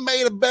 could have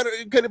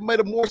made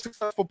a more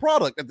successful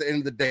product at the end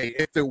of the day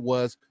if there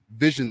was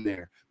vision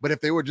there. But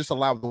if they were just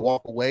allowed to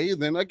walk away,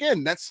 then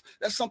again, that's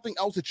something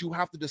else that you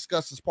have to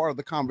discuss as part of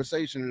the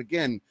conversation. And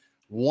again,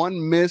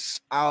 one miss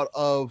out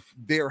of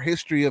their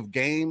history of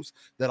games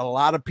that a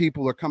lot of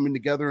people are coming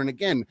together. And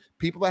again,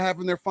 people are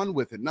having their fun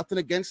with it. Nothing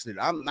against it.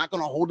 I'm not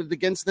going to hold it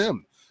against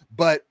them.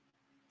 But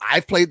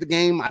I've played the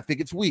game. I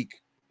think it's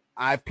weak.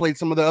 I've played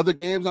some of the other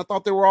games. I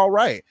thought they were all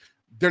right.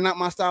 They're not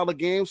my style of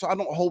game, so I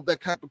don't hold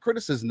that type of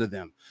criticism to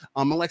them.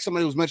 And like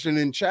somebody was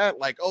mentioning in chat,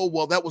 like, oh,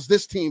 well, that was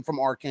this team from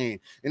Arcane.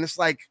 And it's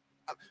like,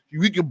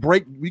 we can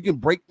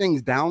break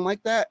things down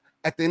like that.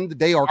 At the end of the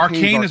day,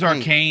 Arcane is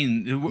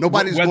Arcane.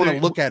 Nobody's going to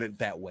look at it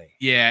that way.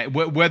 Yeah,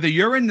 whether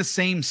you're in the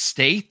same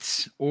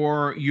state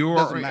or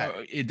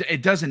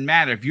it doesn't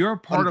matter. If you're a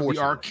part of the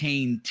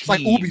Arcane team, it's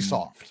like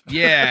Ubisoft.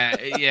 Yeah,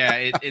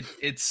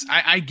 it's.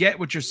 I get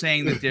what you're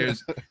saying, that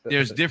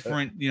there's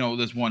different.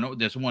 There's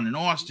one in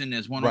Austin.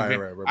 There's one over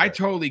here. Right. I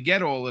totally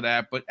get all of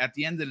that, but at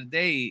the end of the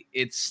day,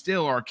 it's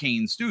still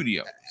Arcane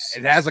Studios.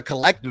 And as a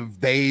collective,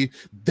 they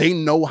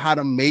know how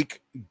to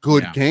make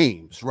good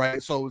games,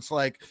 right? So it's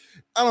like,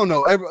 I don't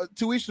know,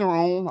 to each their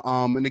own.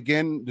 And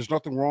again, there's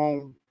nothing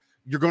wrong.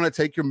 you're going to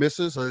take your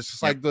misses. So it's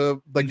just like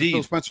the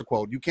Phil Spencer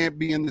quote. You can't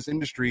be in this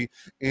industry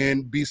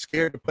and be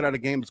scared to put out a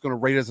game that's going to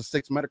rate as a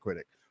 6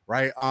 Metacritic,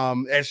 right?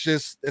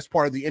 It's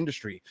part of the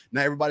industry.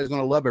 Not everybody's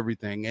going to love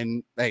everything,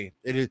 and hey,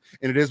 it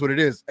is what it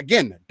is.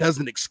 Again, it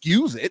doesn't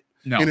excuse it.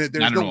 No, and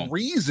there's no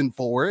reason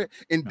for it.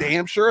 And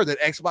damn sure that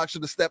Xbox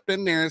should have stepped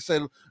in there and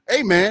said,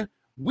 "Hey, man,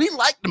 we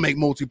like to make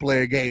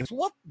multiplayer games.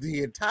 What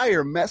the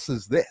entire mess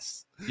is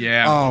this?"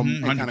 Yeah,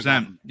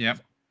 100%. Yeah.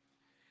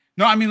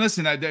 No, I mean,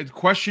 listen, the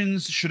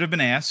questions should have been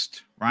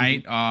asked,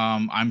 right?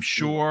 I'm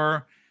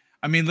sure.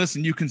 I mean,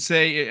 listen, you can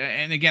say,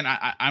 and again,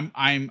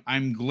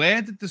 I'm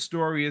glad that the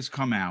story has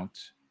come out,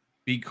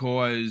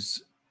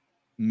 because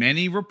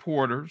many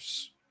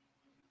reporters,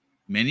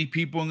 many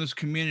people in this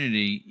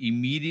community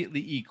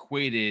immediately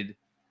equated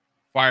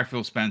Fire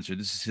Phil Spencer.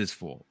 This is his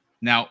fault.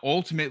 Now,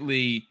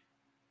 ultimately,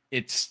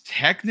 it's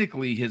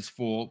technically his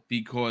fault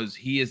because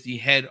he is the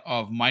head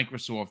of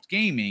Microsoft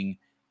Gaming,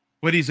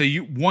 but he's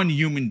one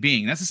human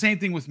being. That's the same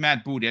thing with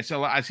Matt Booty. I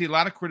see a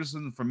lot of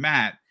criticism from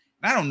Matt.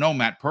 And I don't know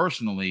Matt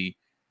personally,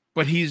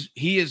 but he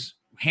is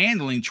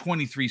handling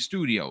 23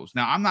 studios.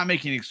 Now, I'm not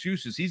making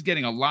excuses. He's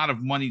getting a lot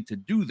of money to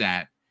do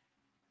that.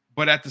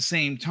 But at the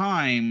same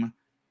time,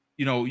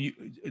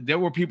 there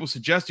were people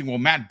suggesting, well,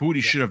 Matt Booty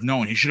should have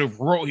known. He should have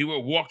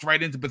walked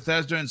right into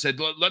Bethesda and said,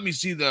 let me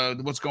see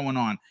what's going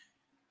on.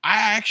 I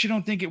actually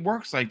don't think it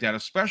works like that,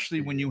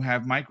 especially when you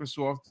have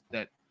Microsoft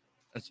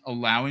that's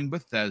allowing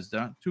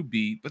Bethesda to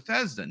be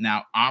Bethesda.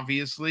 Now,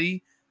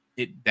 obviously,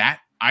 that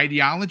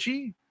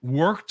ideology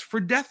worked for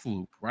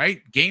Deathloop,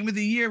 right? Game of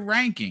the Year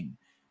ranking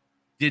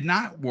did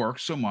not work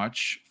so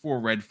much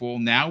for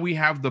Redfall. Now we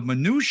have the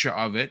minutia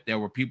of it. There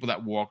were people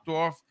that walked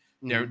off.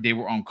 They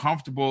were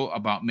uncomfortable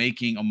about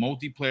making a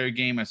multiplayer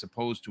game as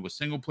opposed to a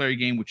single player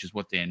game, which is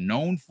what they're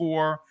known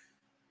for.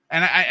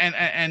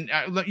 And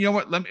you know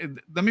what?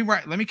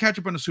 Let me catch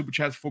up on the super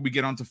chats before we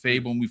get on to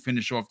Fable and we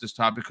finish off this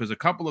topic, because a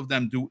couple of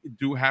them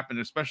do happen,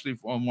 especially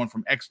on one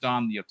from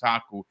X-Don the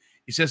Otaku.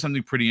 He says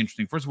something pretty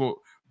interesting. First of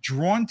all,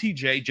 Drawn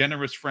TJ,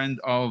 generous friend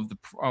of the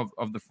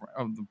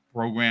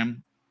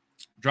program,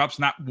 drops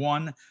not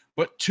one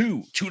but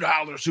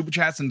 $2 super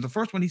chats, and the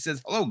first one he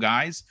says, "Hello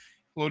guys."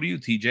 Hello to you,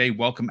 TJ.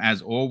 Welcome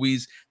as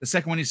always. The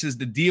second one he says,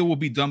 "The deal will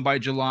be done by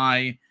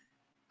July."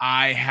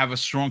 I have a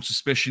strong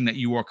suspicion that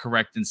you are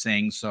correct in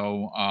saying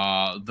so.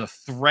 The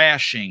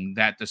thrashing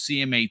that the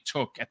CMA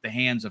took at the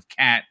hands of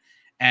Cat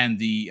and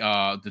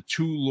the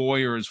two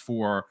lawyers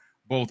for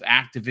both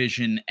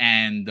Activision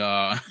and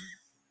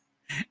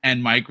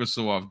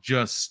Microsoft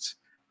just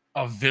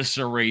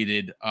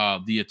eviscerated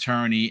the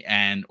attorney,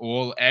 and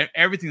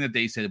everything that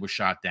they said was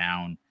shot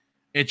down.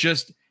 It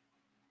just,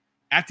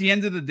 at the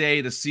end of the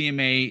day, the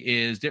CMA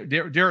is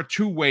there are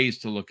two ways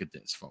to look at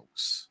this,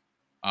 folks.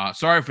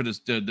 Sorry for this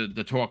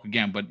the talk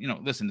again, but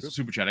listen, it's a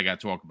super chat. I got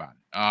to talk about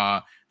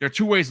it. There are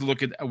two ways to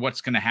look at what's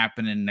going to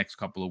happen in the next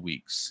couple of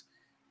weeks.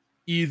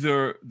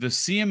 Either the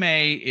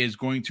CMA is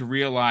going to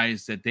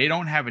realize that they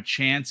don't have a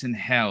chance in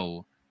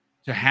hell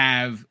to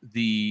have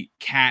the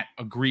CAT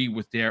agree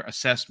with their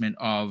assessment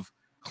of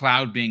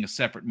cloud being a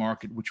separate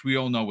market, which we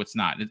all know it's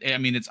not.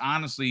 It's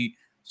honestly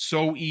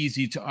so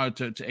easy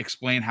to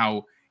explain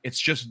how it's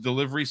just a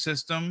delivery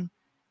system.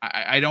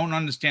 I don't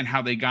understand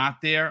how they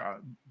got there,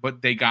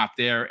 but they got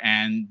there,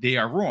 and they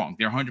are wrong.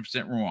 They're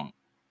 100% wrong.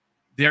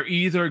 They're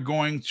either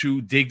going to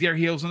dig their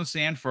heels in the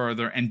sand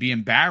further and be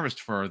embarrassed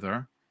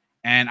further.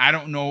 And I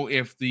don't know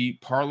if the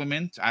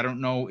parliament, I don't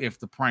know if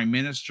the prime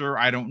minister,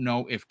 I don't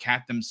know if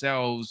CAT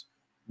themselves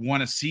want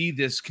to see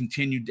this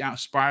continue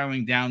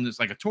spiraling down this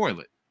like a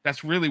toilet.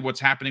 That's really what's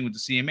happening with the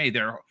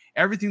CMA.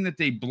 Everything that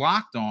they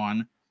blocked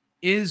on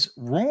is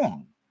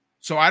wrong.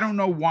 So I don't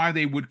know why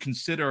they would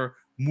consider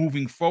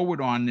moving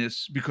forward on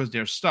this, because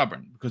they're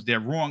stubborn, because they're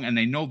wrong and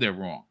they know they're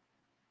wrong.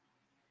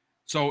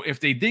 So if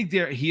they dig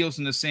their heels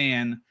in the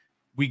sand,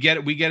 we get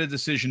a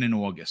decision in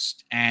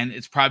August, and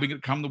it's probably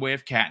going to come the way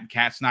of Cat, and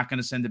Cat's not going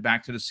to send it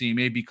back to the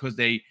CMA because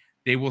they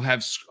will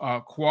have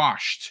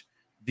quashed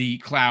the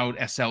cloud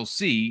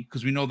SLC,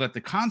 because we know that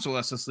the console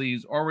SLC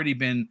has already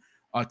been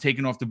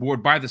taken off the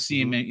board by the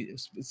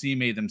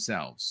CMA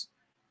themselves.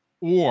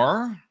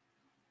 Or,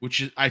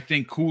 which is, I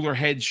think, cooler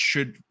heads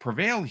should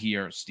prevail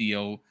here,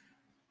 Steele.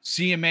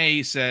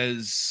 CMA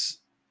says,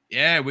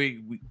 yeah,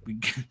 we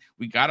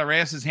got our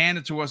asses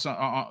handed to us,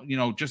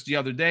 just the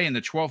other day, and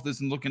the 12th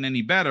isn't looking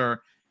any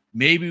better.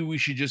 Maybe we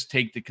should just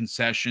take the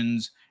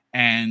concessions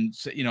and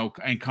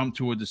come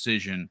to a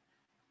decision.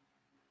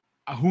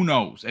 Who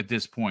knows at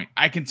this point?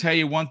 I can tell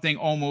you one thing,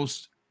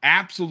 almost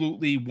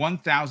absolutely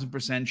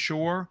 1,000%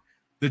 sure: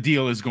 the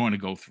deal is going to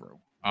go through.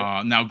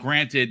 Now,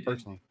 granted,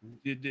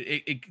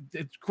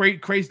 it's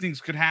crazy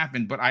things could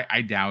happen, but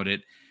I doubt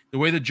it. The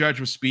way the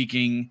judge was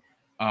speaking,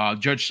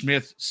 Judge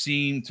Smith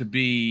seemed to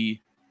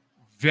be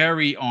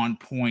very on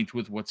point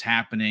with what's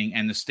happening,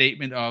 and the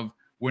statement of,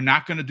 we're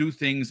not going to do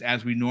things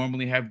as we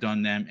normally have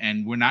done them,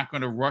 and we're not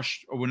going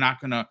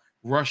to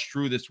rush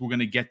through this. We're going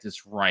to get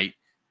this right.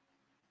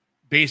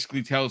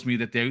 Basically tells me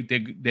that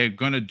they're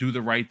going to do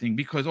the right thing,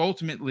 because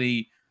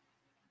ultimately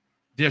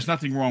There's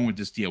nothing wrong with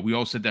this deal. We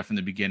all said that from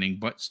the beginning.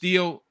 But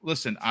Steele,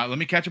 listen, let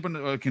me catch up on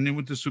continue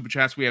with the super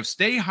chats. We have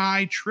Stay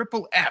High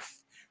Triple F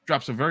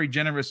drops a very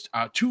generous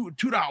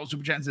 $2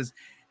 super chat and says,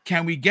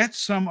 "Can we get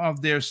some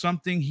of their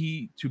something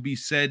he to be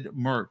said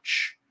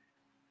merch?"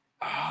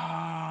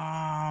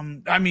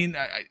 I mean,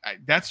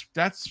 that's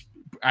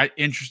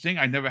interesting.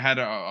 I never had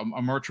a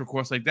merch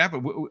request like that,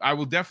 but I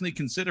will definitely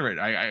consider it.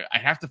 I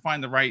have to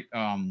find the right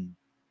and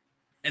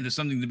there's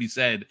something to be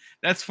said.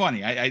 That's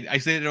funny. I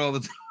say it all the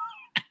time.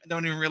 I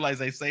don't even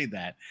realize I say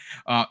that.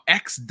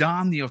 X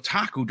Don the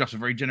Otaku drops a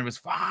very generous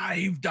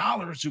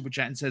 $5 super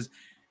chat and says,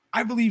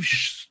 "I believe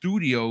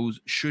studios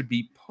should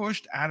be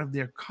pushed out of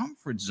their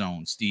comfort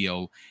zone,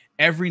 Steele.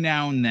 Every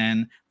now and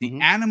then, the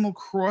Animal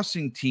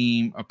Crossing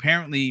team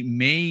apparently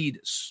made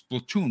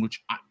Splatoon,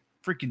 which I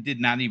freaking did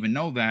not even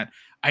know that.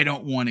 I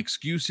don't want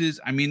excuses.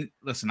 I mean,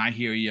 listen, I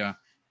hear you.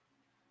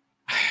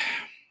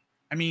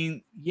 I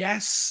mean,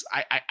 yes,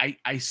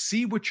 I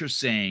see what you're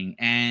saying.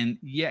 And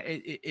yeah,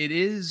 it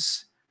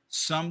is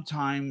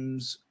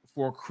sometimes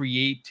for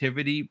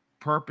creativity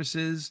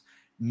purposes.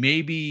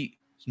 Maybe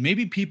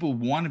people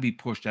want to be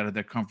pushed out of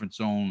their comfort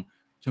zone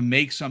to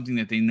make something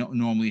that they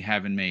normally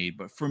haven't made.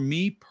 But for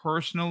me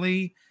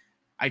personally,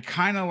 I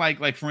kind of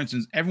like, for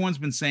instance, everyone's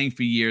been saying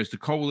for years, the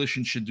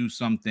Coalition should do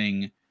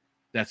something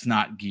that's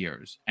not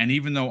Gears. And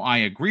even though I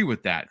agree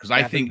with that, because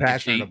I think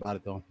passionate about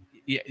it though.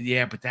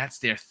 Yeah, but that's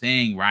their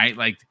thing, right?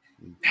 Like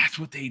that's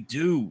what they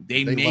do.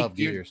 They make love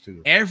Gears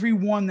too.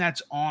 Everyone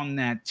that's on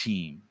that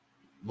team,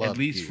 at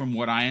least Gears. From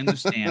what I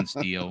understand,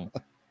 Steele,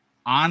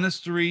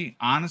 honestly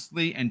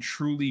and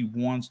truly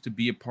wants to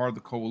be a part of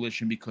the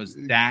Coalition because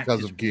is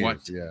Gears, what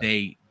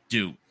they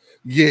do.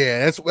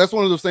 Yeah, that's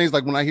one of those things.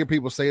 Like when I hear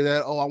people say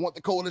that, "Oh, I want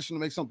the Coalition to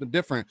make something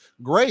different."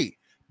 Great.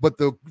 But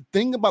the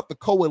thing about the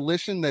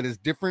Coalition that is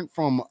different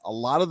from a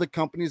lot of the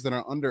companies that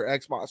are under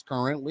Xbox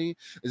currently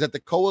is that the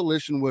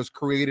Coalition was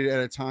created at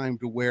a time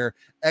to where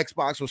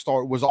Xbox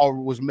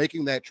was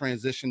making that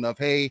transition of,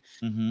 hey,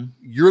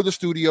 you're the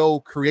studio,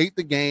 create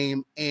the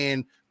game,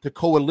 and the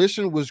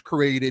Coalition was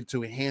created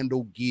to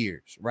handle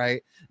Gears,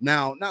 right?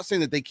 Now, not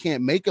saying that they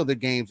can't make other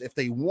games if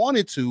they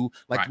wanted to,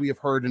 like we have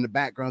heard in the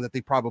background that they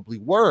probably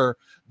were,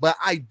 but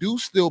I do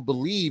still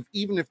believe,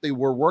 even if they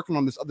were working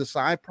on this other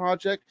side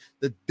project,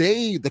 that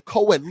the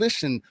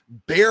Coalition,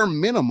 bare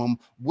minimum,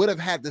 would have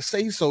had to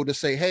say so to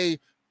say,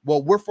 hey,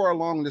 well, we're far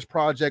along in this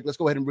project. Let's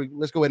go ahead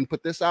and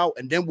put this out,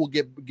 and then we'll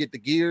get the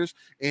Gears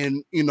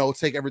and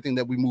take everything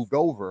that we moved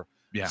over.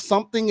 Yeah,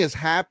 something has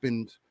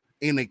happened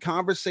in a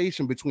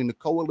conversation between the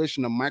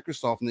Coalition and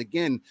Microsoft. And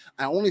again,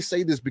 I only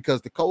say this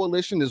because the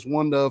Coalition is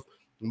one of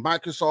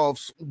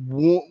Microsoft's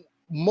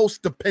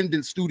most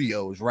dependent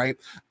studios, right?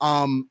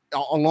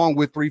 Along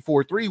with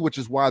 343, which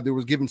is why there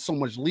was given so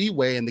much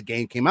leeway and the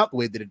game came out the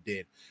way that it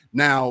did.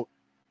 Now,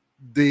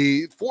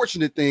 the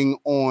fortunate thing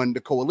on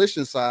the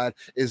Coalition side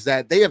is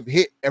that they have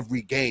hit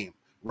every game.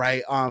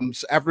 Right.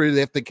 So after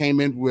they came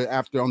in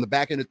after on the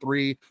back end of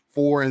 3,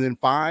 4, and then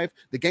 5,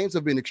 the games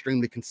have been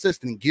extremely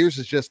consistent. Gears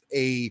is just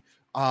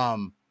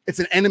it's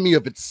an enemy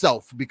of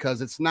itself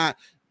because it's not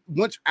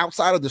once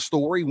outside of the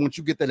story. Once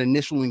you get that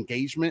initial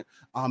engagement,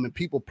 and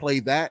people play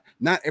that,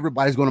 not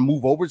everybody's going to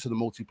move over to the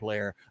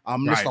multiplayer.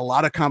 There's a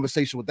lot of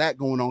conversation with that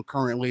going on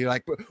currently.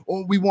 Like,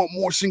 oh, we want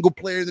more single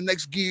player the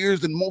next Gears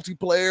than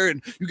multiplayer,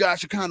 and you guys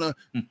should kind of,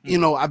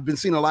 I've been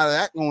seeing a lot of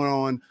that going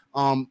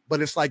on.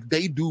 But it's like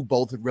they do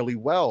both really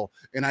well.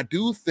 And I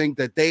do think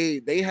that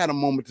they had a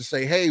moment to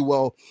say, hey,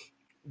 well,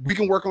 we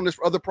can work on this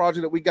other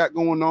project that we got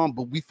going on,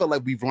 but we feel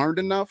like we've learned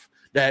enough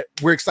that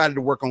we're excited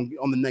to work on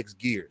the next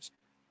Gears.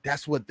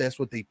 That's what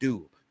they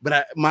do.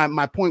 But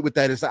my point with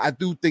that is that I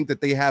do think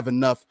that they have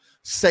enough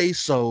say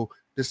so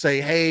to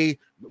say, hey,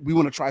 we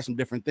want to try some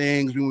different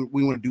things.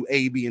 We want to do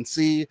A, B, and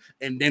C,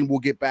 and then we'll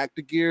get back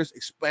to Gears,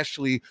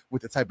 especially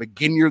with the type of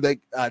tenure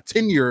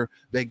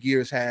that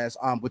Gears has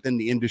within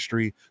the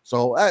industry.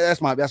 So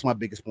that's my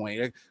biggest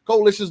point.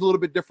 Coalition is a little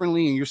bit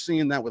differently, and you're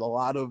seeing that with a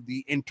lot of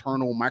the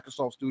internal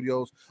Microsoft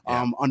studios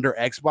under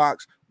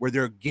Xbox, where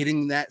they're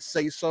getting that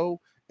say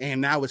so.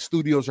 And now as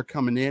studios are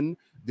coming in,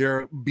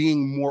 they're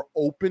being more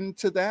open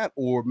to that,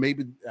 or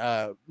maybe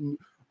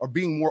or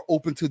being more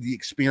open to the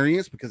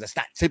experience, because that's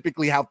not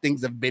typically how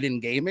things have been in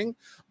gaming.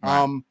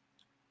 Right.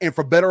 And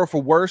for better or for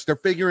worse, they're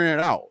figuring it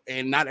out,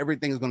 and not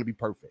everything is going to be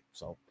perfect.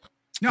 So,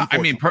 no, I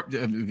mean,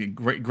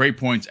 great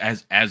points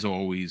as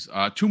always.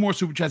 2 more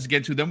super chats to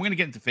get to, then we're going to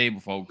get into Fable,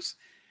 folks.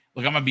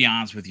 Look, I'm going to be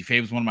honest with you.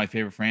 Fable's one of my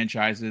favorite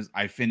franchises.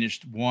 I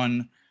finished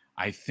one,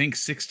 I think,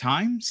 6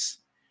 times.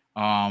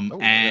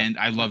 And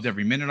I loved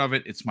every minute of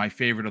it. It's my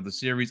favorite of the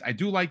series. I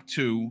do like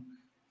 2.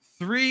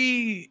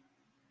 3,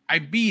 I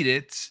beat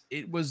it.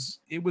 It was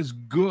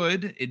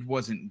good. It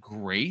wasn't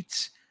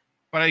great,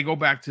 but I go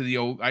back to the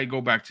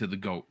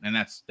GOAT, and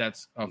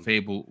that's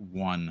Fable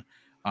 1.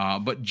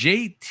 But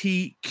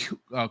JT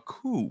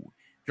Koo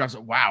drops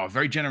a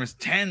very generous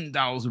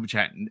 $10 super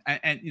chat,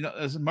 and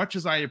as much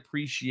as I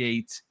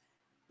appreciate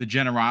the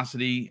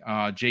generosity,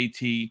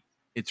 JT,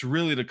 it's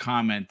really the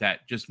comment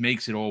that just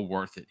makes it all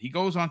worth it. He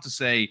goes on to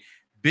say,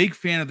 Big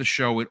fan of the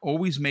show. It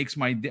always makes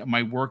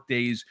my work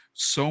days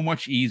so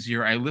much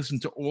easier. I listen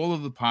to all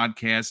of the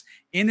podcasts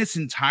in its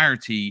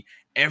entirety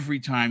every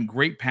time.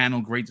 Great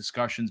panel, great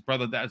discussions.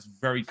 Brother, that's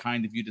very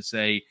kind of you to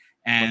say.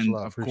 And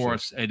of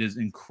course, it is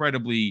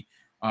incredibly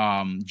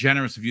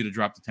generous of you to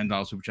drop the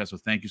 $10 super chat. So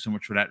thank you so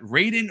much for that.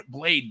 Raiden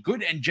Blade,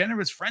 good and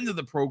generous friend of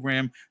the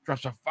program,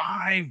 drops a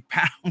 £5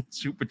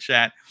 super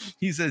chat.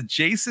 He says,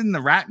 Jason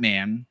the Rat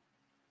Man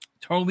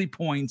totally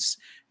points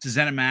to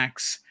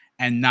ZeniMax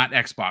and not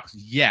Xbox.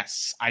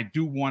 Yes, I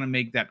do want to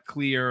make that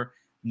clear.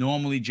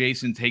 Normally,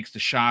 Jason takes the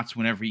shots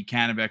whenever he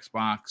can of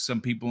Xbox.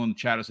 Some people in the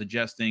chat are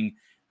suggesting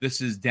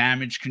this is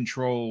damage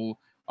control,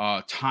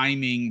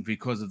 timing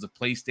because of the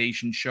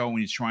PlayStation show, and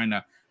he's trying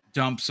to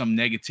dump some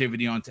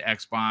negativity onto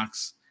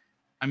Xbox.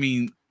 I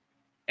mean,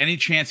 any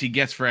chance he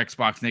gets for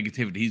Xbox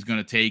negativity, he's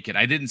going to take it.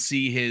 I didn't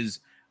see his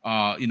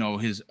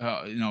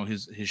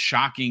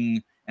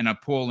shocking and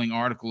appalling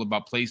article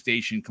about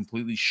PlayStation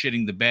completely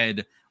shitting the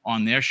bed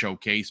on their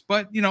showcase.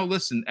 But,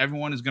 listen,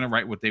 everyone is going to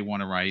write what they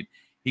want to write.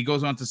 He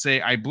goes on to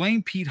say, I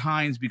blame Pete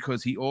Hines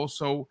because he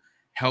also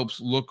helps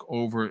look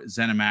over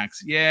ZeniMax.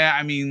 Yeah,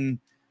 I mean,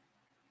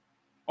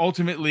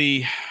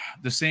 ultimately,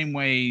 the same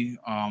way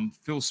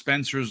Phil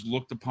Spencer's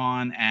looked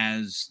upon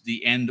as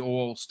the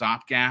end-all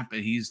stopgap.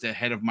 He's the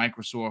head of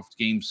Microsoft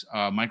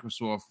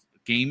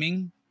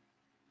Gaming.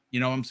 You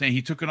know what I'm saying?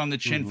 He took it on the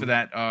chin for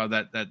that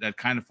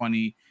kind of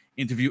funny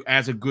interview,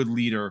 as a good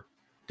leader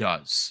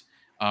does.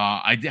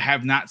 I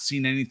have not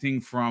seen anything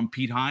from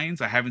Pete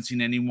Hines. I haven't seen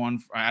anyone.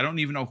 I don't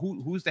even know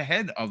who's the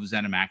head of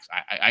ZeniMax.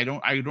 I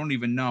don't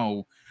even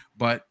know.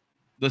 But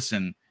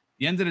listen, at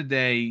the end of the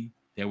day,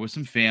 there were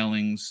some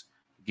failings.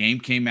 The game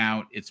came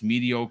out. It's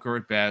mediocre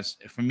at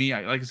best. For me,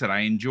 like I said,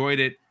 I enjoyed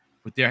it,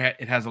 but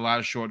it has a lot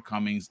of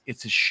shortcomings.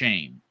 It's a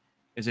shame.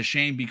 It's a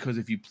shame because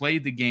if you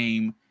played the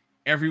game,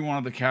 every one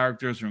of the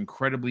characters are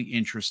incredibly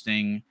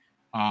interesting.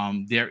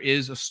 There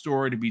is a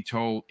story to be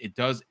told. It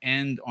does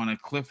end on a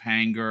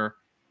cliffhanger,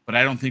 but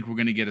I don't think we're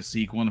going to get a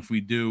sequel. And if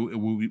we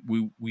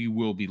do, we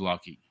will be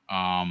lucky.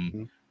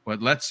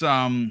 But let's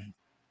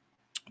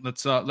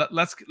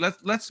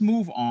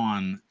move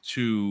on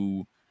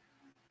to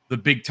the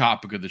big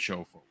topic of the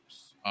show,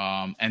 folks.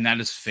 And that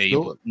is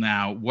Fable.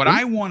 Now, what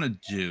I want to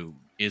do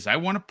is I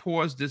want to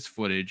pause this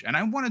footage and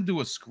I want to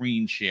do a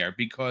screen share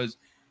because,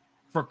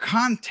 for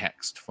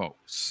context,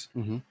 folks,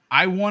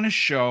 I want to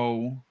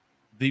show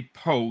the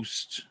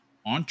post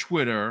on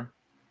Twitter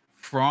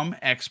from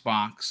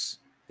Xbox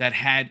that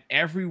had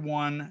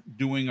everyone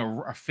doing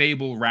a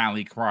Fable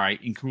rally cry,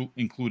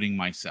 including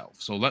myself.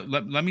 So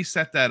let me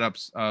set that up,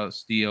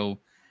 Steele,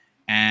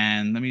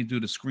 and let me do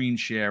the screen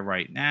share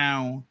right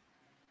now.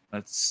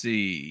 Let's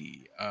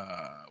see.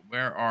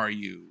 Where are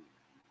you?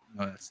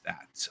 No, that's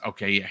that.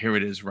 Okay, yeah, here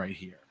it is right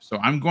here. So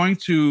I'm going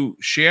to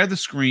share the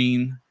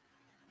screen.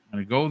 I'm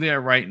going to go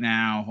there right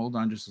now. Hold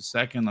on just a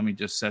second. Let me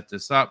just set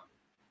this up.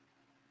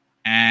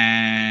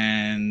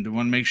 And I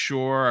want to make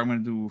sure I'm going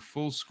to do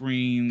full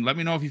screen. Let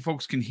me know if you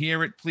folks can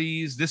hear it,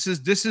 please. This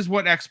is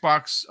what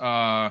Xbox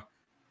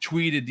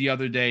tweeted the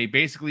other day.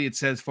 Basically, it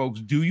says, folks,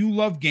 do you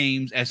love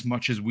games as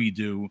much as we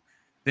do?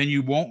 Then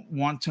you won't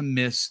want to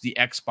miss the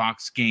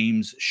Xbox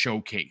Games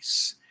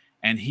Showcase.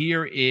 And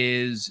here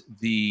is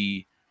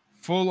the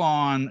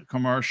full-on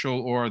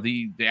commercial or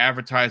the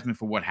advertisement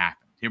for what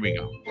happened. Here we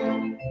go.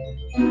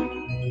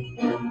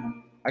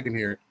 I can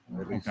hear it.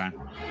 Okay.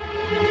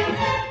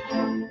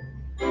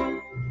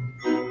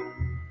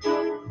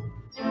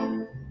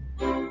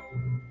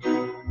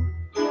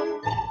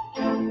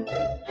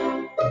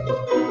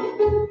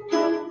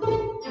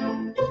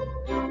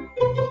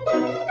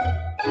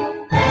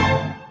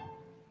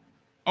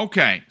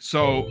 Okay,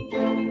 so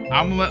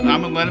I'm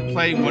gonna let it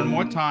play one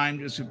more time,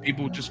 just so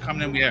people just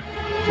coming in. We have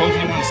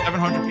closing on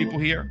 700 people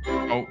here,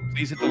 so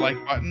please hit the like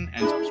button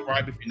and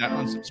subscribe if you're not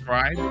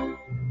unsubscribed.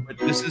 But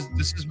this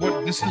is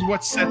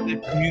what set the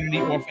community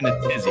off in a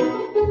tizzy.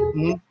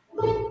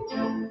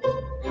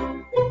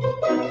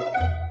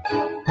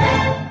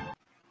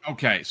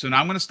 Okay, so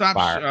now I'm gonna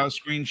stop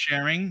screen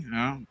sharing.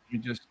 Let me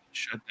just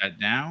shut that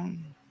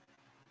down.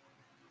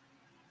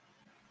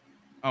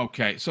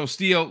 Okay, so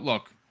Steele,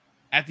 look.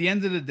 At the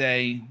end of the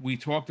day, we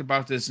talked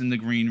about this in the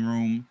green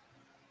room.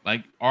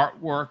 Like,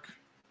 artwork,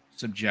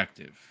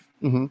 subjective.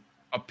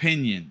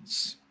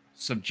 Opinions,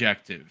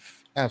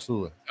 subjective.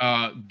 Absolutely.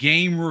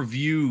 Game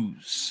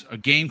reviews. A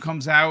game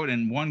comes out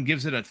and one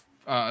gives it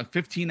a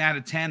 15 out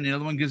of 10. The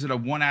other one gives it a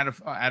 1 out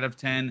of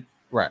 10.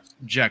 Right.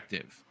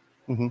 Subjective.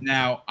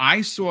 Now,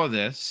 I saw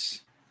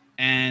this,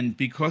 and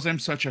because I'm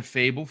such a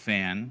Fable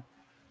fan,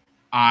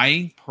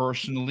 I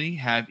personally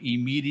have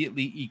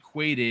immediately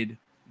equated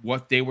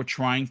what they were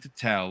trying to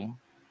tell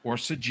or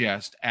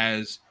suggest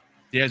as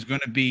there's going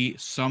to be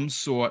some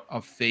sort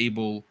of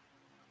Fable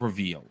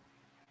reveal.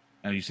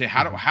 Now you say,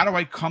 how do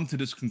I come to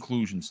this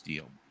conclusion,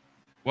 Steele?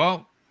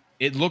 Well,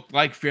 it looked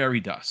like fairy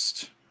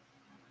dust.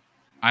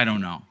 I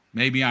don't know.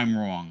 Maybe I'm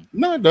wrong.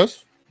 No, it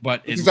does.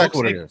 But it's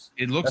exactly what it is.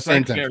 It looks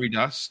like fairy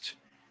dust.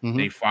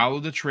 They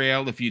followed the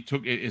trail. If you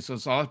took it, a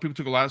lot of people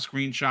took a lot of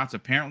screenshots.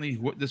 Apparently,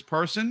 this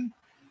person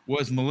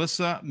was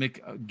Melissa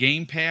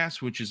Game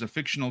Pass, which is a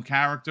fictional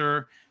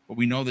character, but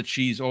we know that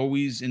she's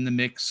always in the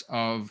mix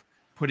of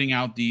putting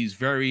out these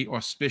very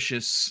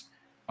auspicious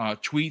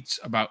tweets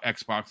about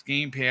Xbox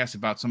Game Pass,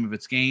 about some of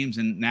its games,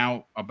 and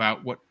now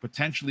about what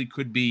potentially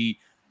could be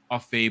a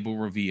Fable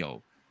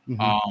reveal.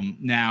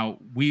 Now,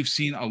 we've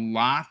seen a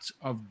lot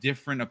of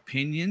different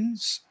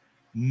opinions.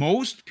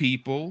 Most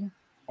people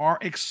are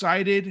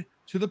excited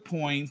to the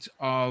point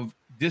of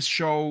this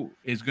show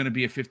is going to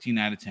be a 15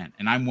 out of 10,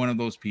 and I'm one of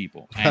those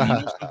people. And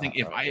you know something,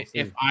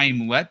 if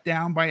I'm let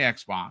down by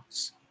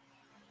Xbox,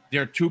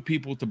 there are two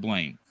people to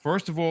blame.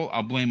 First of all,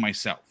 I'll blame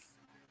myself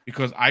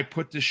because I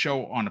put this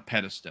show on a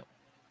pedestal.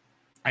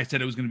 I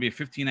said it was going to be a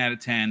 15 out of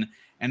 10,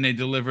 and they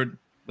delivered,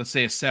 let's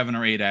say, a 7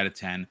 or 8 out of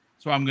 10.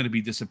 So I'm going to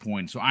be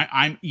disappointed. So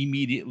I'm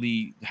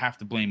immediately have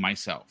to blame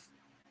myself.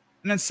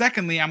 And then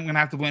secondly, I'm going to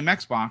have to blame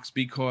Xbox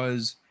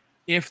because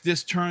if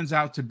this turns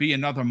out to be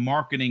another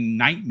marketing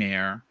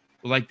nightmare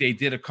like they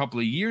did a couple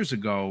of years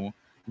ago,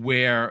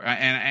 where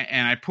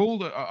and I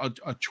pulled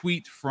a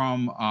tweet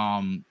from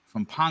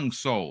Pong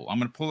Soul. I'm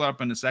going to pull it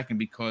up in a second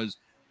because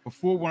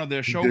before one of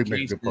their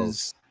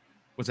showcases,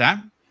 what's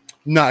that?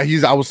 No,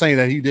 I was saying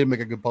that he did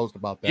make a good post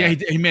about that. Yeah,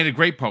 he made a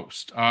great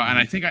post, and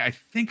I think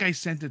I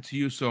sent it to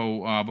you.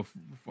 So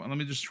before, let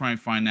me just try and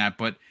find that.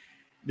 But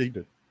yeah, you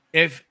did.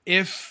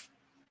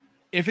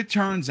 If it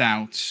turns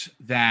out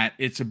that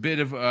it's a bit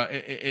of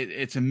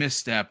it's a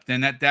misstep,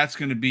 then that's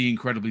going to be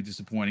incredibly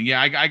disappointing.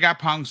 Yeah, I got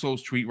Pong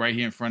Soul's tweet right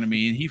here in front of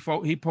me, and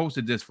he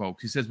posted this,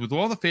 folks. He says, with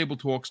all the Fable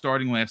talk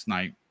starting last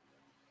night,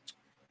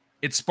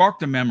 it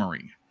sparked a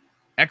memory.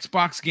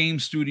 Xbox Game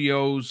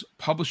Studios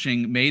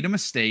Publishing made a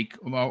mistake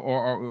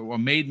or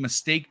made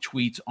mistake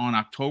tweets on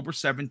October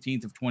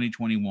 17th of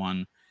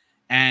 2021.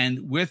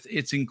 And with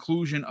its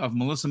inclusion of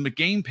Melissa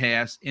McGame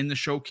Pass in the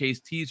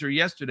showcase teaser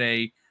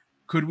yesterday,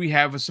 could we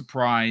have a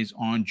surprise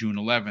on June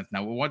 11th?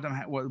 Now,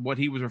 what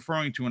he was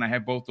referring to, and I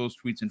have both those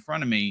tweets in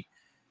front of me,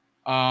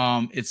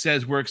 it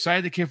says, we're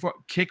excited to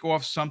kick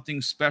off something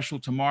special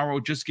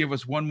tomorrow. Just give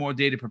us one more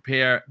day to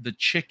prepare the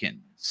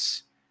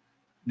chickens.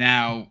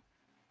 Now,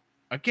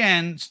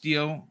 again,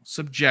 still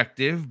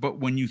subjective, but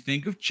when you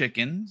think of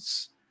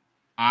chickens,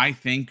 I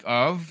think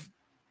of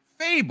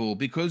Fable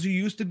because you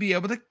used to be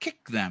able to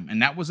kick them,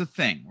 and that was a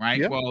thing,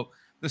 right? Yep. Well,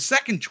 the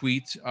second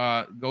tweet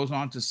goes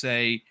on to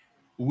say,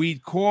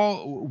 we'd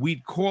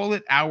call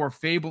it our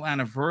Fable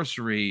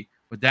anniversary,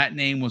 but that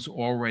name was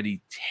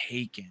already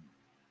taken.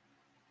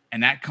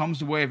 And that comes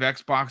the way of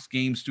Xbox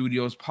Game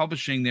Studios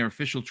publishing their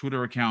official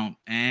Twitter account,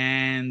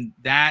 and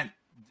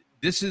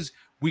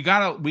we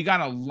got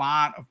a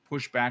lot of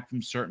pushback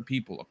from certain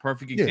people. A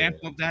perfect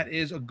example of that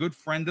is a good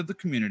friend of the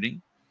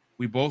community.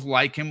 We both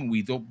like him, and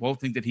we both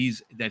think that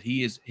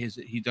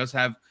he does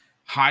have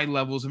high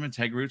levels of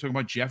integrity. We're talking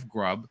about Jeff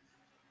Grubb.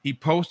 He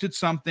posted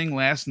something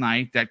last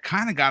night that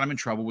kind of got him in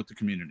trouble with the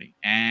community,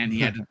 and he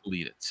had to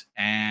delete it.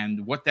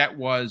 And what that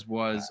was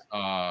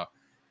a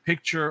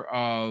picture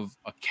of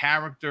a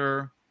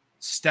character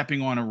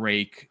stepping on a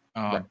rake,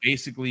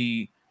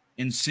 basically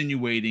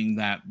insinuating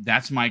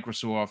that's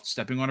Microsoft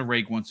stepping on a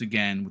rake once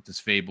again with this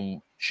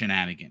Fable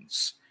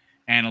shenanigans.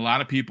 And a lot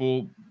of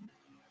people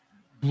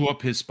blew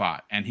up his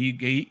spot, and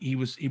he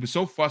was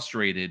so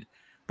frustrated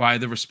by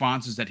the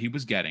responses that he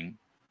was getting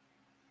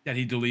that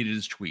he deleted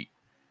his tweet.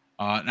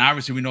 And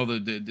obviously we know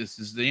that this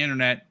is the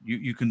internet.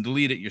 You can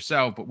delete it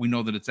yourself, but we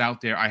know that it's out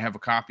there. I have a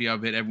copy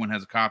of it. Everyone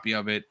has a copy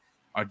of it.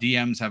 Our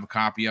DMs have a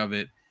copy of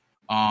it.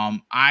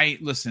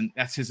 Listen,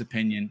 that's his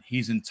opinion.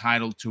 He's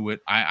entitled to it.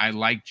 I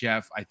like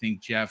Jeff. I think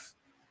Jeff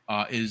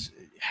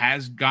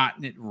has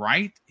gotten it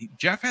right.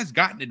 Jeff has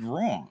gotten it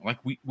wrong, like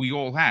we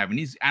all have.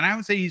 And I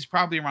would say he's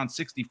probably around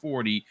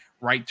 60-40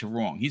 right to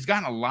wrong. He's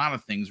gotten a lot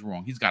of things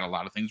wrong. He's got a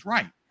lot of things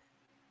right.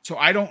 So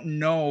I don't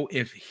know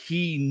if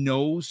he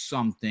knows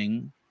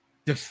something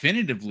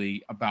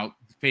definitively about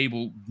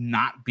Fable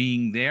not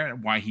being there,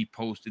 why he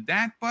posted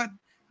that, but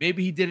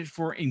maybe he did it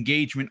for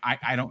engagement.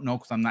 I don't know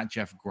because I'm not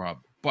Jeff Grubb.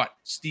 But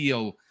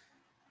still,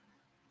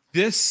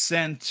 this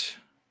sent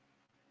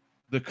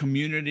the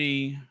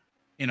community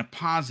in a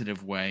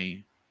positive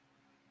way,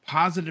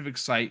 positive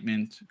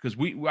excitement, because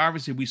we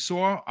obviously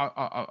saw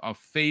a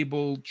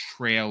Fable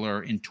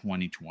trailer in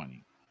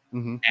 2020.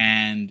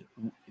 And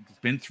it's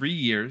been 3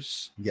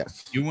 years.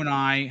 Yes. You and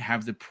I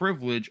have the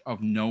privilege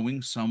of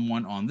knowing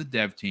someone on the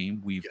dev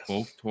team. We've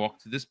both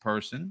talked to this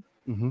person.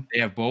 They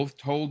have both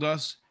told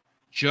us,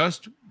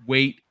 just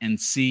wait and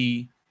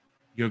see.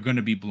 You're going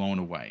to be blown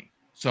away.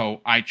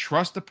 So I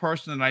trust the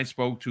person that I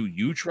spoke to.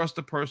 You trust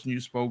the person you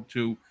spoke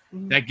to.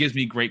 That gives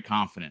me great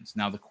confidence.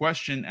 Now, the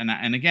question,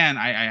 and again,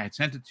 I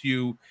sent it to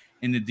you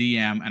in the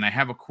DM, and I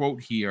have a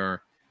quote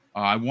here.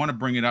 I want to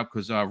bring it up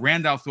because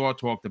Randall Thor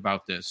talked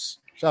about this.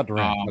 Shout out to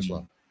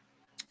Randall.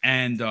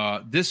 And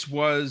this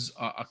was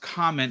a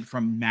comment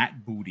from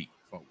Matt Booty,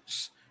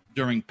 folks,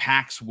 during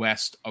PAX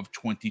West of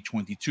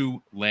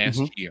 2022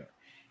 last year.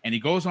 And he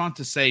goes on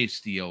to say,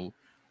 Steele,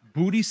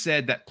 Booty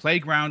said that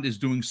Playground is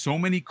doing so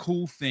many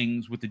cool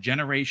things with the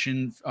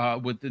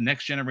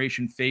next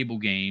generation Fable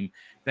game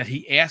that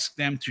he asked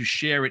them to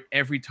share it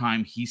every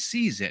time he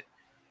sees it.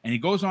 And he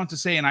goes on to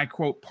say, and I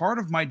quote, "Part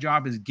of my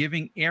job is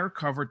giving air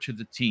cover to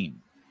the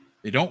team.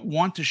 They don't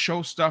want to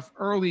show stuff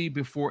early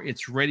before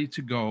it's ready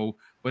to go.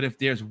 But if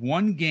there's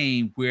one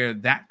game where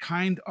that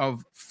kind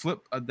of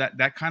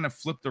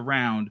flipped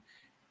around,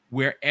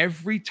 where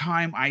every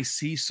time I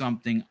see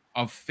something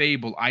of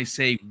Fable, I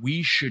say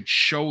we should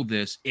show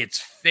this. It's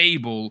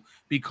Fable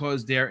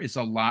because there is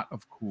a lot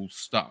of cool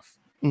stuff."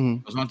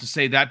 Goes on to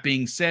say, that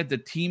being said, the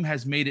team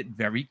has made it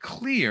very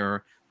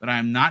clear that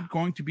I'm not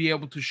going to be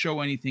able to show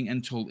anything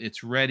until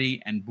it's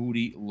ready. And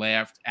Booty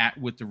laughed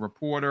with the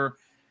reporter.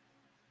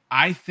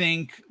 I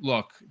think,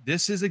 look,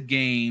 this is a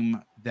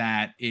game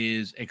that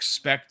is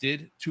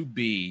expected to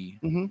be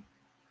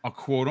a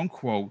quote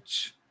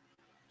unquote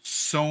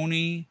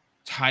Sony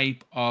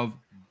type of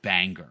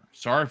banger.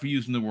 Sorry for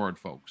using the word,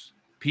 folks.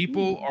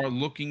 People are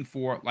looking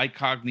for, like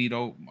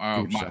Cognito,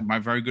 my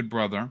very good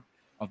brother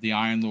of the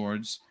Iron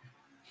Lords.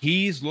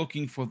 He's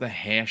looking for the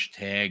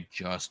hashtag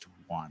just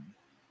one.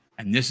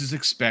 And this is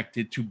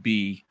expected to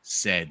be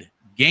said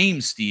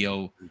game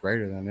steal.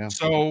 Greater than, yeah.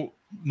 So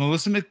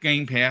Melissa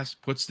McGame Pass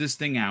puts this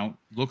thing out.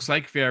 Looks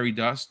like fairy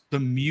dust. The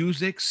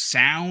music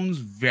sounds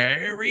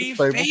very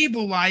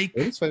Fable-like.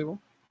 It is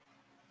Fable.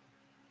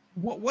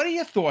 What are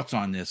your thoughts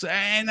on this?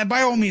 And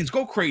by all means,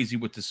 go crazy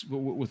with this.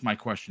 With my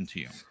question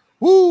to you.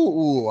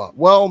 Ooh,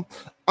 well,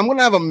 I'm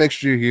gonna have a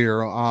mixture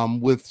here.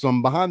 With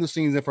some behind the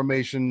scenes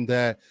information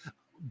that.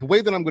 The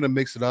way that I'm going to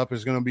mix it up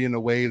is going to be in a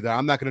way that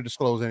I'm not going to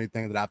disclose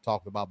anything that I've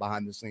talked about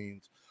behind the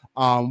scenes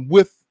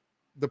with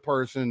the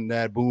person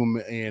that Boom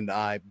and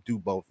I do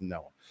both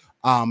know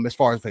as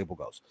far as Fable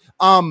goes.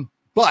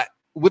 But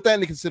with that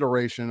in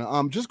consideration,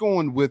 I'm just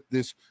going with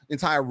this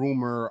entire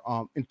rumor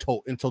in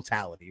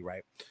totality,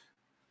 right?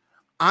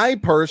 I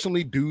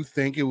personally do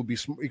think it would be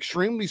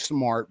extremely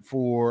smart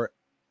for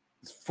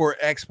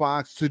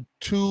Xbox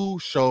to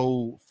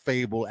show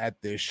Fable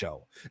at this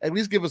show. At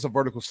least give us a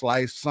vertical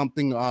slice,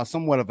 something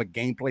somewhat of a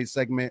gameplay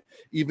segment,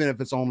 even if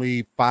it's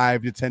only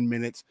 5 to 10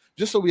 minutes,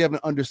 just so we have an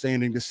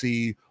understanding to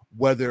see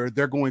whether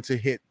they're going to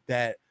hit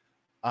that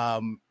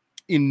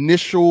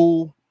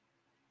initial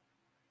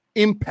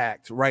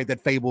impact, right?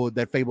 That Fable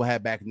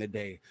had back in the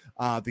day.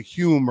 The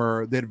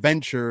humor, the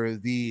adventure,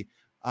 the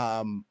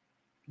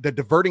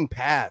diverting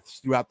paths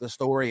throughout the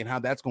story and how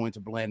that's going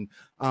to blend,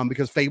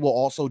 because Fable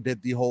also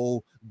did the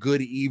whole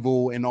good,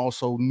 evil, and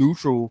also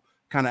neutral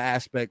kind of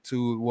aspect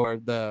to where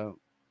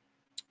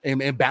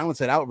and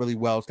balance it out really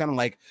well. It's kind of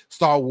like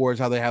Star Wars,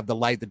 how they have the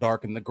light, the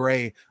dark, and the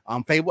gray.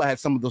 Fable had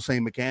some of those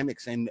same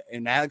mechanics and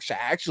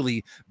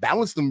actually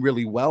balanced them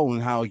really well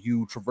in how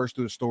you traverse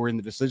through the story and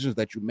the decisions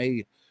that you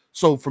made.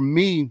 So for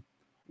me,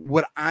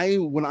 when I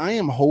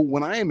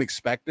am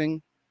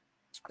expecting,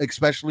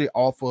 especially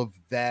off of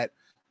that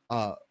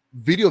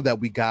video that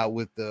we got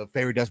with the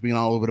fairy dust being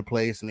all over the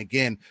place, and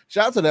again,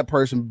 shout out to that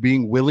person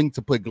being willing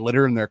to put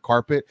glitter in their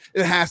carpet.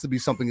 It has to be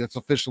something that's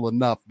official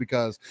enough,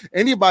 because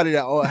anybody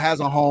that has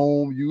a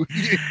home, you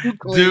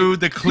dude,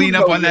 the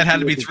cleanup on that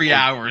had to be 3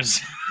 hours.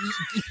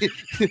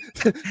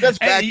 That's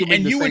vacuuming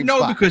and you would know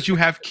spot. Because you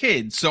have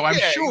kids, so I'm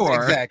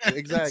sure.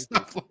 Exactly. Like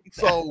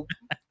so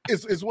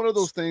it's one of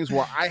those things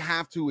where I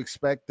have to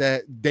expect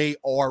that they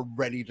are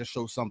ready to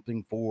show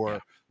something for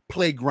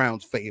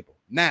Playground's Fable.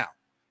 Now,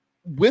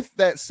 with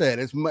that said,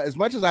 as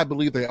much as I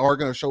believe they are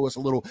going to show us a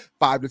little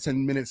 5 to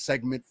 10 minute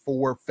segment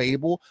for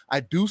Fable, I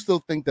do still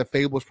think that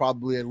Fable is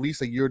probably at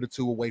least a year to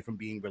two away from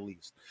being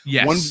released.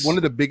 Yes. One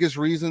of the biggest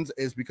reasons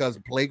is because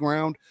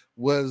Playground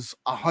was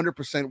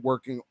 100%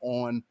 working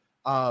on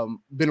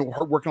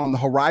the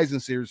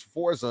Horizon series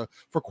Forza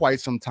for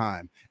quite some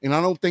time, and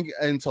I don't think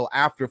until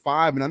after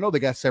 5, and I know they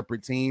got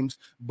separate teams,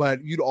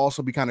 but you'd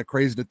also be kind of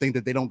crazy to think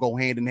that they don't go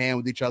hand in hand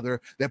with each other.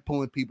 They're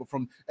pulling people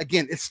from,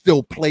 again, it's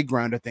still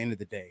Playground at the end of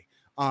the day.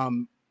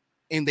 And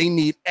they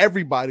need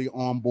everybody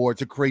on board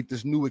to create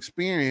this new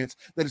experience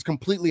that is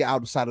completely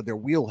outside of their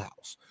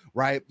wheelhouse,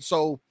 right?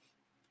 So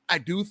I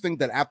do think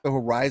that after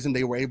Horizon,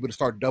 they were able to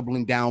start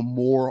doubling down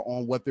more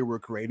on what they were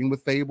creating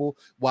with Fable,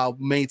 while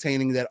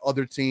maintaining that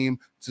other team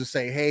to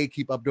say, hey,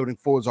 keep updating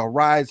Forza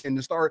Horizon, and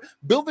to start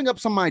building up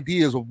some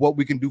ideas of what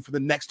we can do for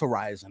the next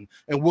Horizon.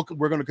 And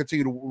we're going to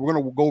continue we're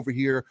going to go over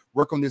here,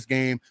 work on this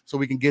game so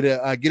we can get it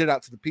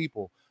out to the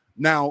people.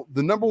 Now,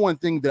 the number one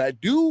thing that I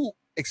do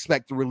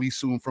expect to release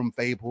soon from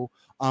Fable,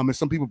 and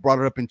some people brought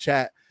it up in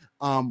chat.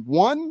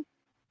 One,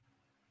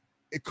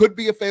 it could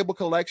be a Fable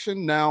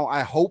collection. Now,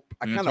 I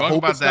kind of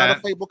hope it's not a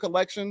Fable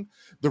collection.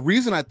 The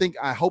reason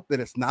I hope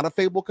that it's not a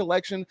Fable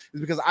collection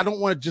is because I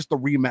don't want just a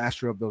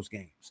remaster of those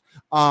games.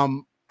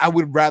 I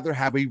would rather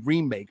have a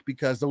remake,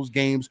 because those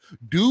games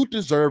do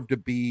deserve to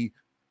be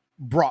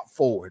brought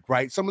forward,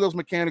 right? Some of those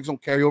mechanics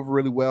don't carry over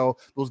really well.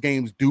 Those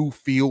games do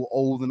feel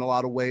old in a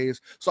lot of ways.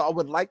 So I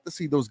would like to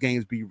see those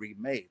games be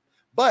remade.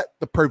 But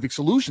the perfect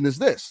solution is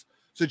this.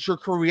 Since you're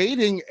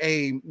creating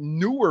a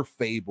newer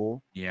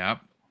Fable,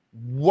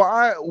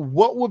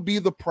 what would be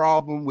the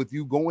problem with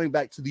you going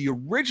back to the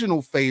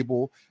original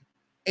Fable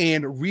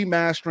and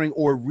remastering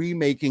or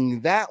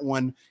remaking that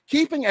one,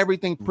 keeping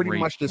everything pretty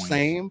much the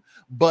same,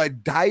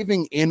 but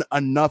diving in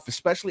enough,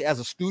 especially as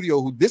a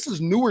studio who this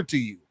is newer to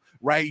you,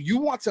 right? You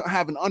want to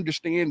have an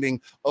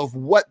understanding of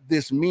what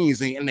this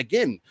means. And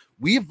again,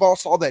 we've all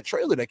saw that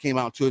trailer that came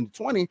out in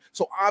 2020.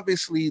 So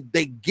obviously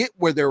they get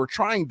what they're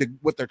trying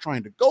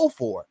to go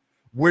for.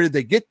 Where did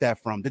they get that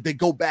from? Did they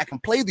go back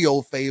and play the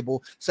old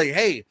Fable, say,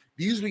 hey,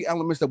 these are the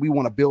elements that we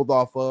want to build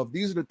off of.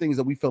 These are the things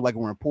that we feel like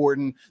were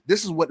important.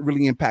 This is what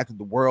really impacted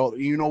the world.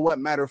 And you know what?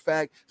 Matter of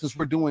fact, since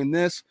we're doing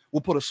this,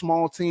 we'll put a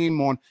small team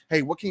on,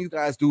 hey, what can you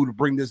guys do to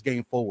bring this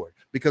game forward?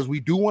 Because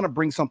we do want to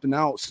bring something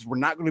out, since we're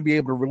not going to be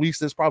able to release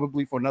this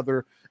probably for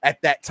another,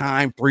 at that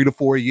time, 3 to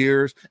 4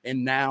 years,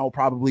 and now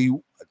probably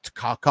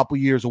a couple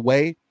years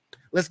away.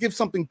 Let's give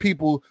something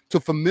people to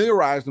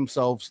familiarize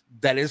themselves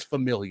that is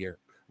familiar,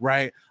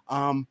 right?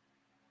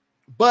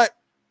 But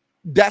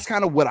that's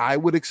kind of what I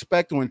would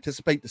expect or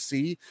anticipate to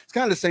see. It's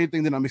kind of the same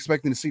thing that I'm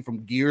expecting to see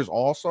from Gears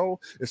also.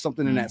 It's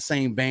something in that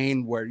same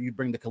vein where you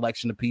bring the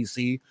collection to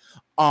PC.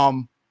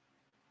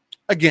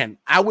 Again,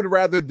 I would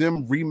rather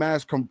them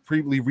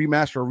completely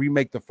remaster or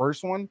remake the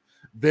first one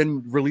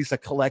than release a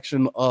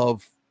collection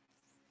of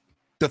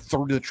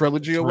the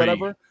trilogy or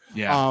whatever.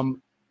 Yeah.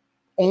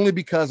 Only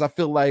because I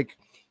feel like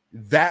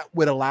that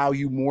would allow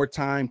you more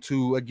time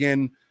to,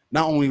 again,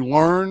 not only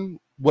learn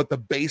what the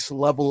base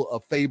level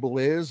of Fable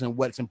is and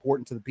what's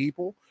important to the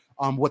people,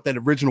 what that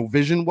original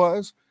vision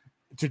was,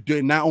 to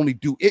do, not only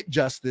do it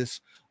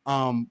justice,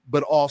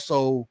 but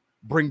also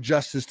bring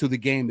justice to the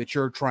game that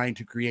you're trying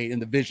to create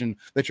and the vision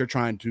that you're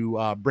trying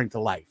to bring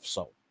to life.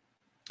 So,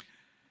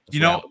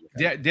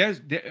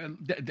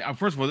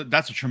 first of all,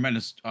 that's a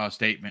tremendous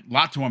statement. A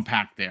lot to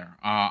unpack there.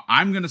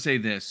 I'm going to say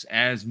this: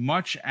 as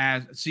much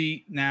as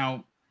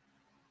now,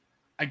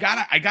 I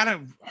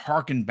gotta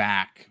harken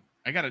back.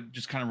 I gotta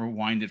just kind of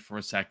rewind it for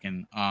a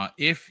second.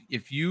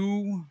 If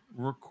you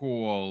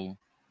recall,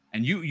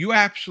 and you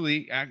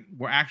actually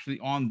were actually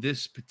on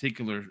this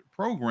particular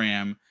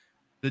program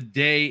the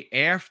day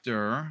of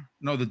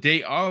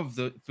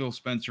the Phil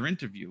Spencer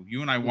interview.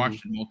 You and I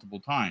watched it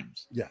multiple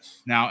times.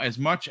 Yes. Now, as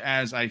much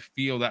as I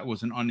feel that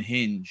was an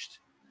unhinged,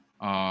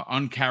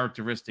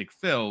 uncharacteristic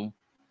Phil,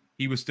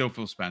 he was still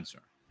Phil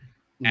Spencer.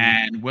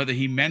 And whether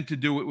he meant to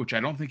do it, which I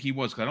don't think he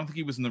was, because I don't think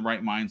he was in the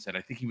right mindset.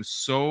 I think he was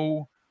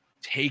so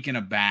taken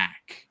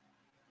aback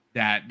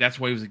that's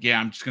why he was like, yeah,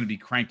 I'm just going to be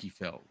cranky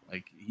Phil.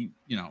 Like he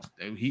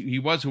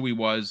was who he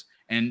was,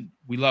 and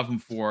we love him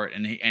for it.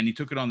 And he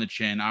took it on the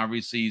chin.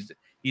 Obviously,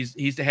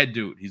 he's the head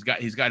dude. He's got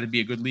to be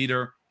a good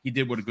leader. He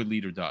did what a good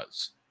leader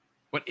does.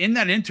 But in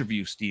that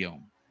interview, Steele,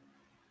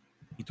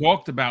 he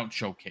talked about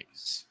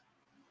Showcase,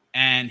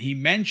 and he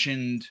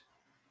mentioned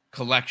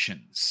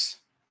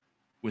collections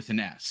with an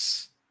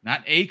S.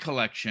 Not a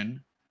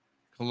collection,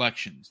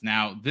 collections.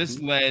 Now, this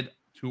led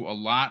to a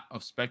lot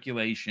of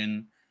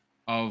speculation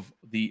of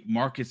the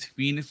Marcus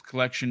Phoenix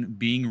collection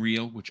being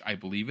real, which I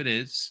believe it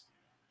is.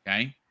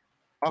 Okay.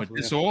 But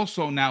this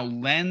also now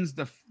lends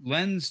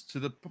to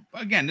the,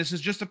 again, this is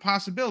just a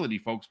possibility,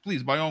 folks.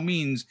 Please, by all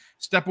means,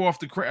 step off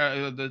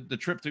the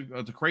trip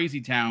to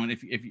Crazy Town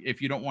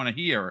if you don't want to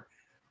hear.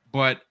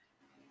 But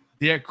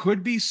there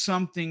could be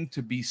something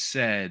to be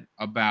said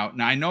about,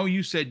 now I know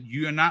you said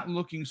you're not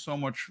looking so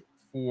much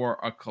for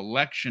a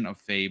collection of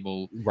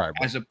Fable, right,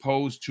 as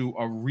opposed to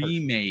a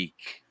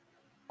remake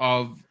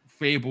of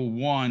Fable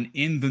 1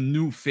 in the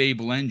new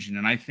Fable engine.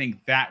 And I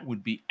think that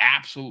would be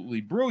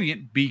absolutely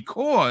brilliant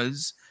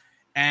because,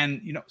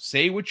 and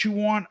say what you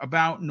want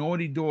about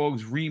Naughty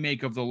Dog's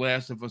remake of The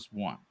Last of Us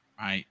 1,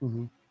 right?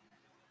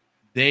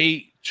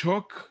 They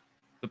took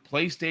the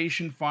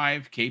PlayStation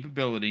 5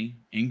 capability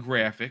in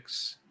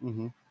graphics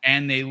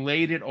and they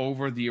laid it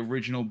over the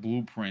original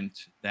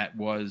blueprint that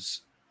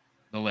was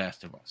The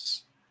Last of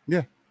Us.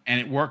 Yeah. And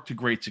it worked to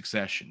great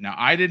succession. Now,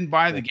 I didn't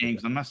buy the game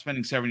because I'm not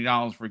spending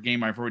 $70 for a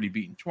game I've already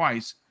beaten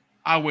twice.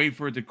 I'll wait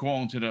for it to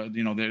call into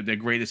the their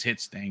greatest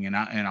hits thing, and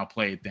I'll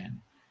play it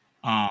then.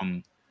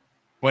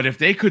 But if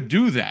they could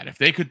do that, if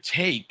they could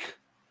take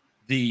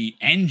the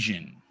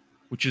engine,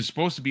 which is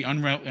supposed to be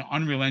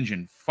Unreal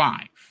Engine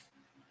 5,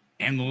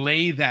 and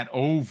lay that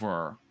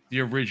over the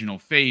original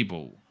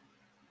Fable,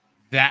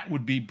 that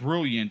would be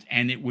brilliant,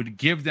 and it would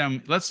give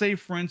them, let's say,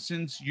 for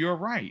instance, you're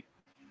right.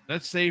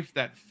 Let's say if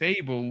that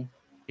Fable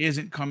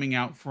isn't coming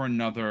out for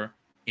another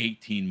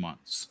 18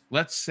 months.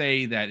 Let's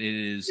say that it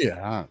is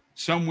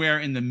somewhere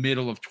in the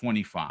middle of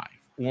 25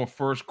 or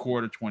first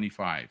quarter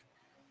 25.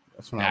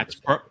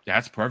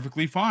 That's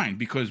perfectly fine,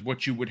 because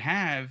what you would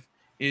have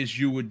is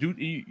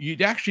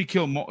you'd actually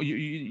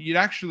you'd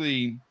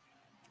actually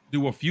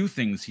do a few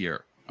things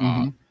here,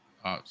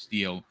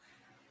 Steele.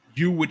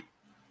 You would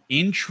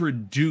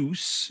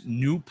introduce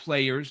new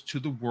players to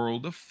the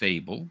world of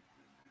Fable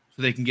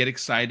so they can get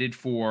excited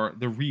for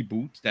the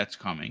reboot that's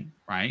coming,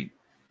 right?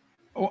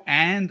 Oh,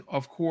 and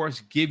of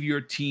course, give your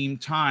team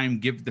time,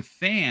 give the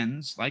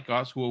fans like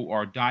us who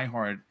are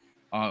diehard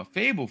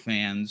Fable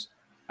fans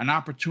an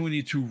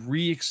opportunity to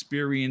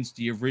re-experience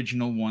the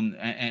original one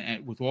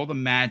and with all the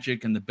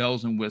magic and the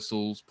bells and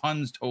whistles,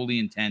 puns totally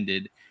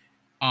intended.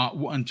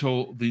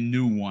 until the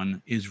new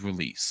one is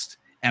released.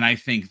 And I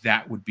think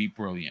that would be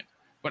brilliant.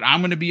 But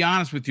I'm going to be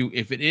honest with you.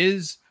 If it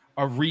is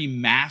a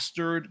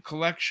remastered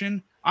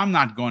collection, I'm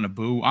not going to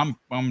boo. I'm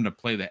going to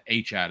play the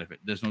H out of it.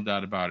 There's no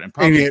doubt about it. And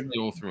probably play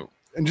all through.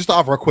 And just to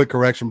offer a quick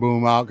correction,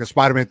 Boom, out because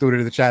Spider-Man threw it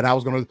in the chat. I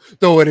was going to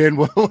throw it in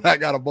when I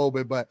got a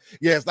moment, but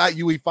yeah, it's not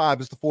UE5.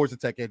 It's the Forza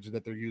Tech engine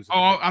that they're using.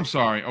 Oh, I'm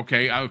sorry.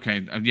 Okay.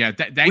 Yeah.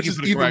 Thank you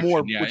for the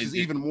correction. Which is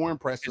even more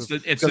impressive.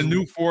 It's the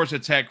new Forza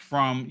Tech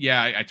from.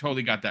 Yeah, I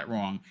totally got that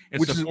wrong.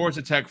 It's the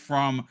Forza Tech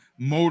from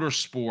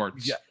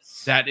Motorsports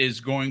that is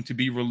going to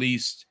be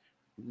released.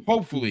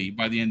 Hopefully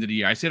by the end of the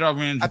year. I said I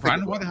don't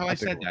know why the hell I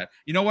said that.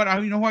 You know what?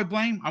 You know who I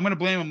blame? I'm going to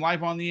blame him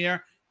live on the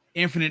air.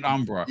 Infinite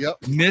Umbra,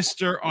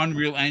 Mr.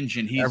 Unreal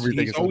Engine.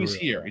 He's always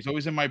here. He's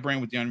always in my brain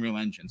with the Unreal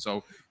Engine.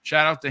 So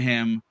shout out to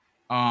him.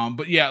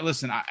 But yeah,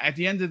 listen, at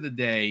the end of the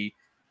day,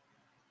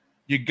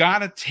 you got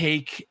to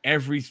take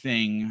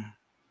everything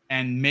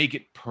and make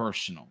it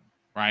personal,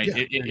 right?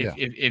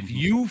 If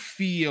you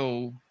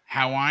feel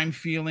how I'm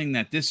feeling,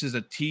 that this is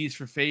a tease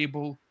for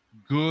Fable,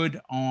 good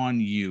on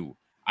you.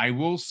 I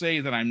will say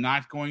that I'm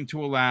not going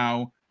to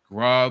allow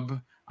Grub.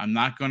 I'm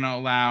not going to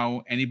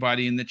allow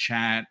anybody in the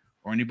chat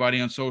or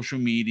anybody on social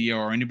media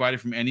or anybody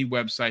from any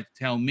website to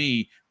tell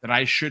me that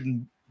I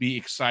shouldn't be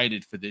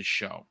excited for this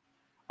show.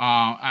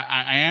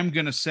 I am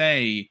going to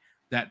say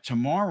that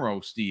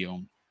tomorrow,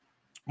 Steele,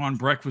 on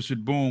Breakfast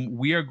with Boom,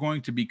 we are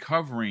going to be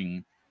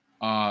covering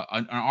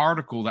an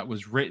article that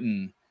was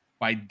written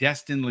by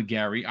Destin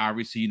Legary.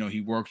 Obviously,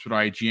 he works with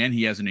IGN.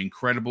 He has an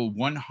incredible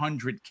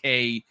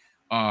 100K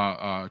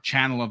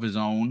channel of his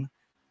own.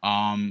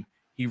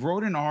 He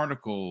wrote an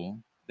article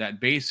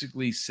that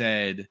basically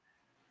said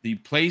the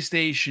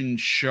PlayStation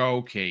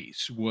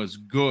Showcase was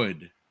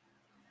good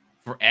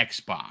for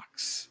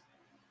Xbox.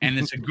 And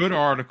it's a good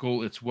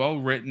article. It's well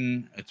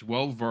written. It's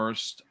well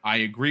versed. I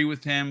agree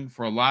with him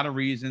for a lot of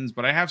reasons,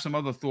 but I have some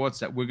other thoughts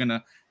that we're going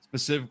to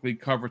specifically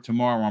cover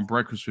tomorrow on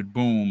Breakfast with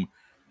Boom.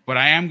 But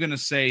I am going to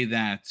say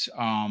that,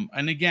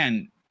 and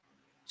again,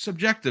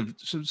 subjectively,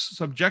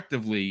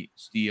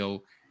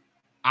 Steele,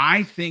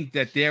 I think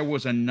that there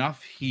was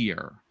enough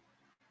here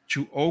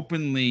to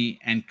openly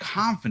and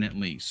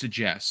confidently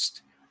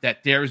suggest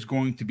that there's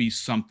going to be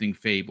something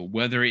Fable,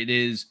 whether it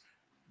is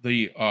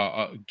the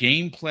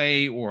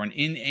gameplay or an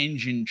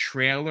in-engine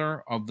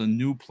trailer of the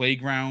new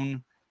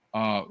Playground,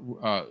 reboot,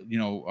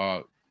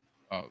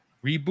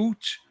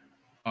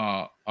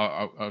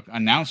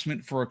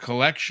 announcement for a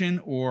collection,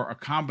 or a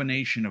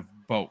combination of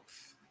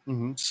both.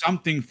 Mm-hmm.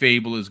 Something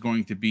Fable is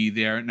going to be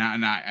there now,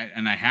 and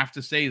I have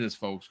to say this,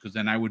 folks, because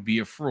then I would be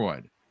a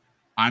fraud.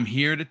 I'm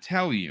here to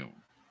tell you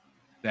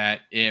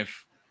that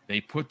if they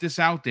put this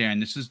out there,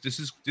 and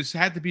this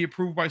had to be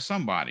approved by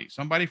somebody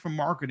from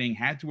marketing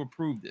had to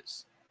approve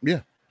this.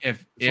 Yeah.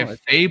 If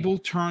Fable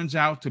turns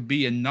out to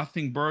be a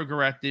nothing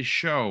burger at this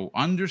show,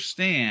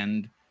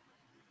 understand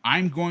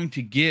I'm going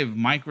to give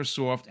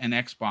Microsoft and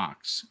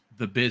Xbox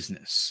the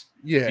business.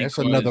 Yeah, it's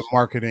another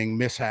marketing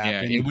mishap.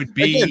 Yeah, it would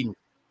be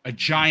a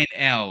giant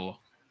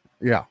L.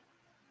 Yeah.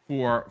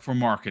 For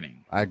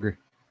marketing. I agree.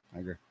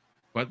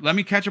 But let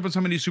me catch up on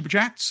some of these super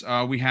chats.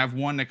 We have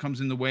one that comes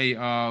in the way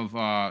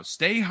of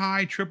Stay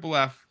High Triple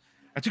F.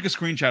 I took a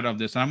screenshot of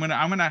this, and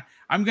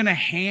I'm gonna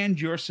hand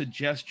your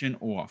suggestion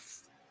off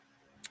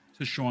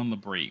to Sean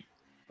Labrie,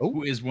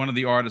 who is one of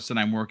the artists that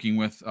I'm working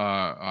with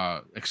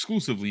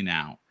exclusively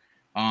now.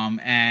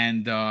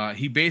 And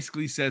he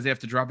basically says,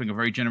 after dropping a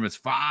very generous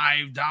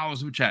 $5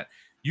 super chat,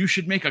 you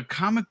should make a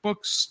comic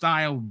book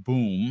style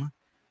Boom.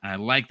 And I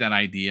like that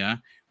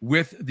idea,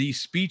 with the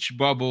speech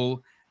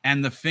bubble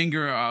and the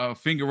finger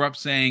up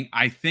saying,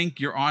 I think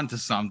you're onto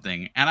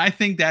something. And I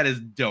think that is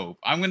dope.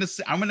 I'm going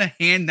to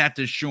hand that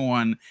to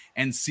Sean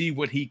and see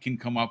what he can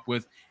come up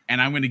with.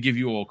 And I'm going to give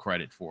you all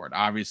credit for it.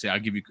 Obviously, I'll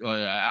give you,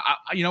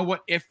 you know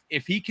what?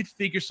 If he could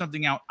figure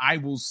something out, I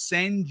will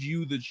send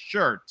you the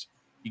shirt.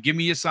 You give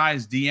me your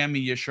size, DM me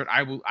your shirt.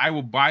 I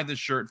will buy the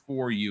shirt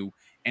for you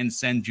and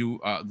send you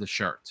the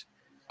shirt.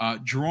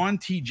 Drawn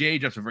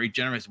TJ just a very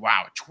generous,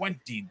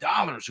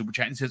 $20 super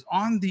chat, and says,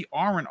 on the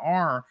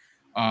R&R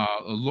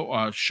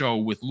show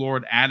with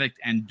Lord Addict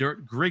and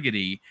Dirt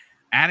Griggity,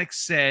 Addict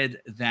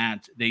said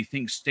that they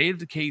think State of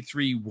Decay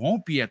 3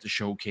 won't be at the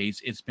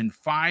showcase. It's been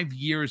 5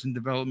 years in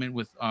development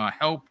with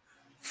help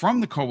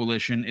from the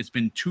Coalition. It's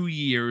been 2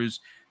 years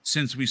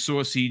since we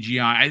saw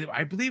CGI.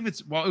 I believe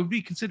it would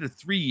be considered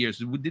 3 years.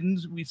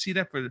 Didn't we see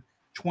that for the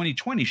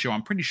 2020 show?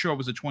 I'm pretty sure it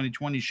was a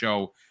 2020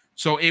 show.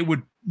 So it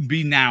would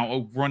be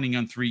now running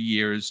on 3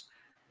 years.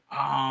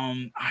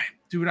 I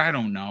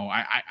don't know.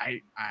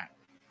 I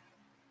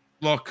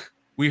look,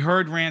 we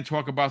heard Rand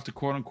talk about the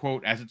quote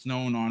unquote, as it's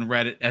known on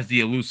Reddit, as the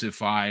elusive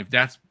 5.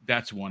 That's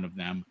one of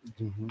them.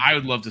 Mm-hmm. I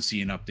would love to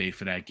see an update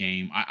for that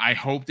game. I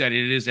hope that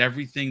it is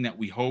everything that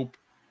we hope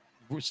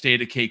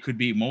State of Decay could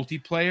be.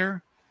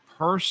 Multiplayer.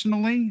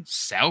 Personally,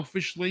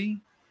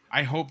 selfishly,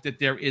 I hope that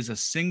there is a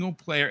single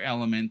player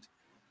element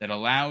that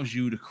allows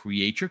you to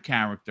create your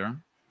character,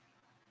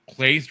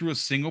 play through a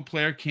single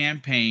player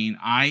campaign,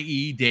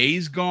 i.e.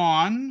 Days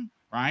Gone,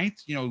 right?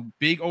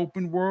 Big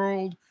open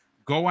world,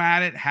 go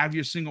at it. Have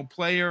your single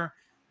player,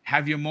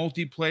 have your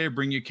multiplayer.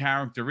 Bring your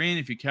character in.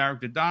 If your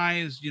character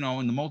dies, in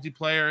the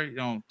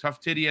multiplayer, tough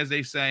titty, as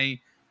they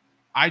say.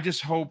 I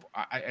just hope.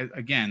 I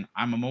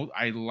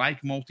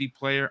like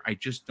multiplayer. I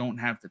just don't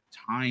have the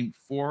time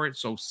for it.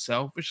 So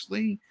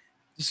selfishly,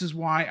 this is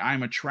why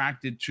I'm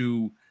attracted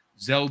to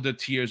Zelda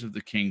Tears of the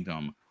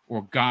Kingdom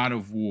or God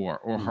of War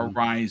or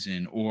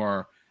Horizon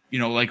or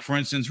like for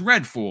instance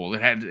Redfall.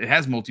 It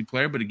has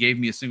multiplayer, but it gave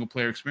me a single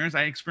player experience.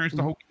 I experienced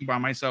the whole thing by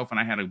myself and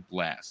I had a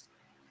blast.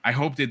 I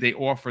hope that they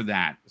offer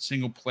that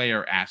single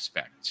player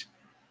aspect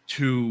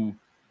to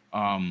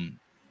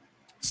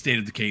State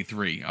of Decay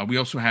 3. We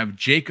also have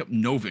Jacob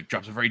Novick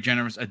drops a very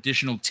generous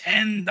additional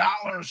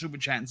 $10 super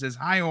chat and says,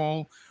 "Hi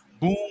all,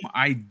 boom,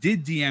 I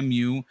did DM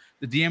you.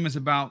 The DM is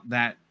about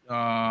that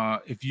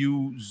if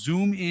you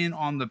zoom in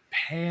on the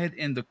pad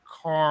in the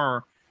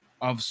car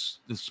of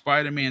the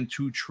Spider-Man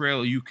 2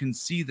 trailer, you can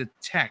see the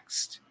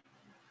text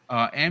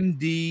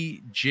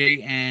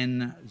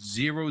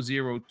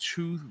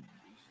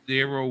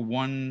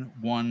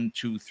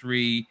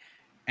MDJN00201123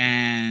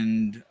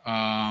 and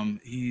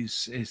he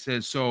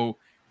says, so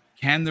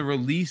can the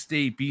release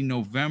date be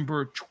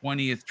November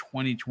 20th,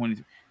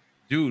 2020?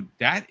 Dude,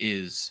 that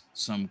is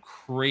some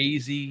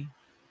crazy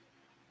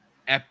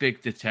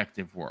epic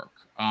detective work.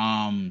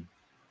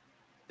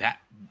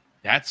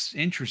 That's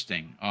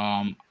interesting.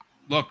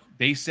 Look,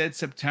 they said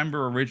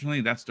September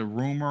originally. That's the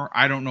rumor.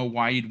 I don't know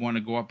why you'd want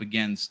to go up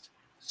against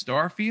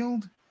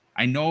Starfield.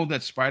 I know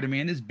that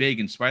Spider-Man is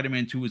big, and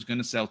Spider-Man 2 is going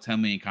to sell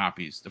 10 million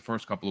copies the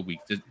first couple of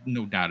weeks. There's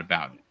no doubt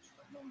about it.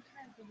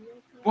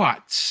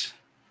 But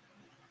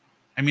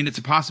I mean, it's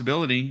a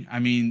possibility. I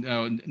mean,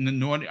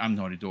 Naughty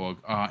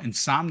Dog.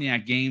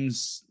 Insomniac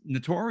Games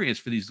notorious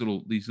for these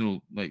little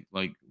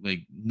like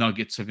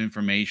nuggets of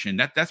information.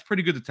 That's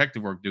pretty good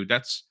detective work, dude.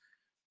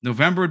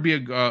 November would be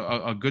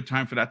a good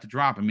time for that to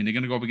drop. I mean, they're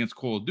going to go up against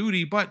Call of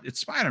Duty, but it's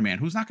Spider-Man.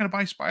 Who's not going to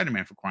buy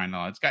Spider-Man for crying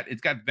out loud?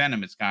 It's got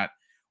Venom. It's got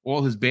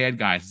all his bad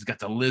guys. It's got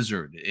the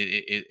Lizard.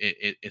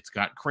 It's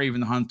got Kraven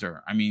the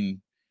Hunter. I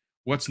mean,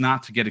 what's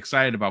not to get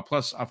excited about?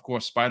 Plus, of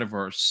course,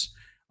 Spider-Verse.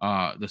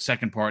 The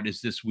second part is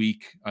this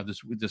week,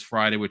 this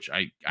Friday, which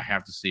I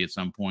have to see at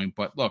some point.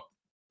 But look,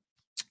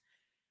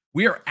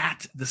 we are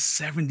at the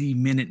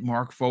 70-minute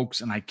mark, folks,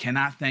 and I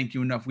cannot thank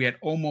you enough. We had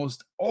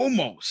almost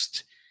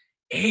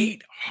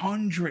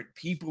 800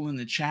 people in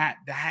the chat.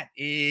 That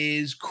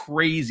is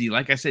crazy.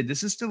 Like I said,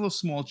 this is still a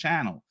small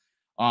channel.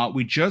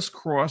 We just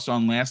crossed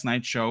on last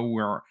night's show.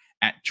 We're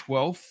at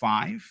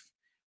 12.5.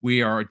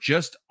 We are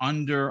just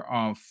under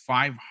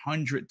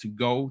 500 to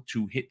go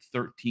to hit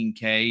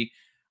 13K.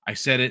 I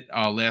said it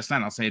last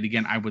night. I'll say it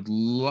again. I would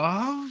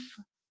love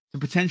to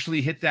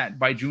potentially hit that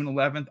by June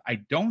 11th. I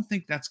don't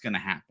think that's going to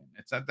happen.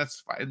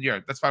 That's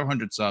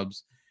 500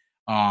 subs.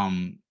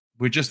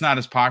 We're just not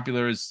as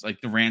popular as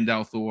like the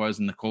Randall Thors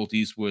and the Colt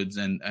Eastwoods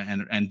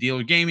and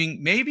Dealer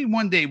Gaming. Maybe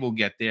one day we'll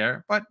get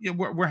there, but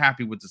we're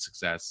happy with the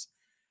success.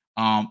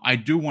 I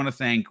do want to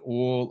thank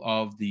all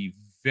of the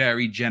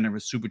very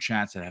generous super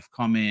chats that have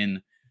come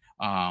in.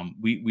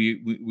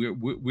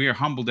 We are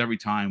humbled every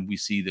time we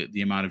see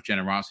the amount of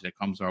generosity that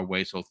comes our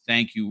way. So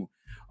thank you.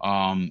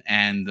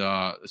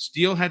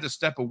 Steele had to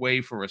step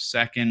away for a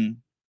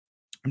second.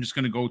 I'm just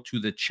going to go to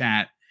the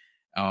chat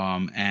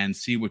and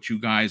see what you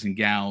guys and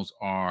gals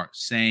are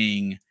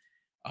saying.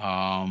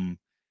 I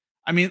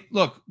mean,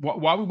 look,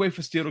 while we wait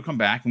for Steele to come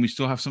back, and we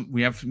still have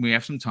we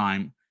have some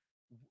time.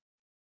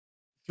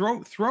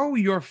 Throw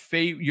your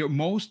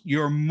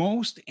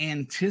most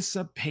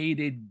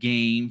anticipated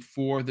game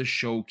for the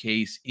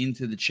showcase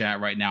into the chat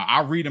right now.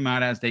 I'll read them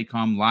out as they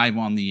come live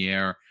on the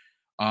air.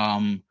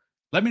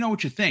 Let me know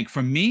what you think.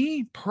 For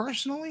me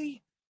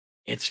personally,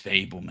 it's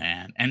Fable,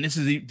 man, and this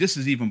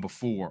is even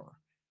before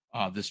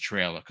this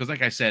trailer, because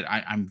like I said,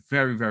 I'm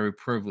very, very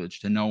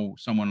privileged to know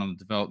someone on the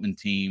development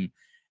team,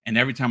 and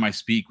every time I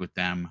speak with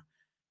them,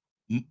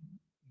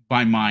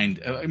 my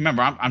mind,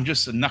 remember, I'm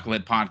just a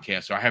knucklehead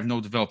podcaster. I have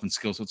no development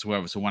skills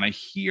whatsoever. So when I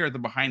hear the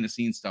behind the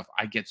scenes stuff,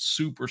 I get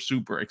super,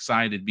 super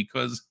excited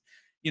because,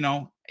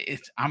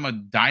 I'm a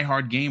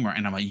diehard gamer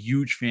and I'm a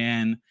huge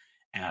fan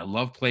and I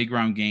love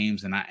playground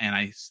games. And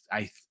I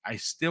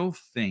still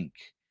think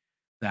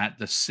that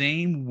the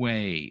same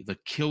way the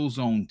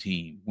Killzone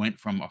team went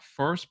from a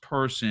first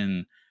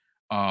person,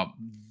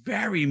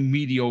 very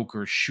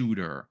mediocre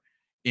shooter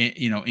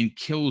in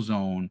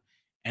Killzone,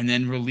 and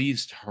then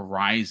released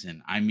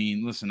Horizon. I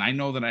mean, listen, I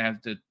know that I have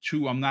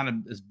two I'm not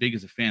as big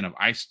as a fan of.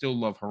 I still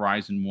love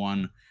Horizon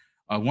 1.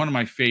 One of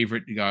my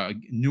favorite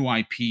new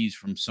IPs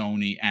from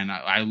Sony, and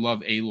I love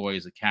Aloy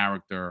as a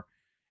character.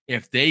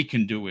 If they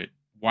can do it,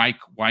 why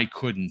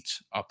couldn't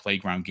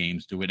Playground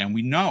Games do it? And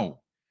we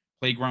know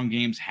Playground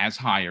Games has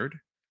hired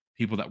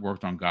people that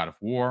worked on God of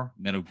War,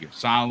 Metal Gear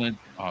Solid,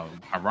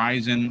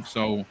 Horizon.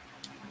 So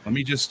let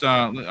me just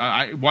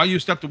while you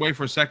stepped away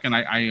for a second,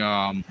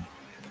 I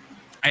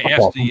asked I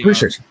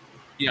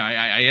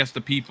asked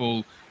the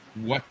people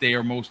what they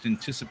are most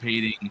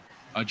anticipating.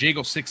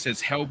 Jago 6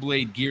 says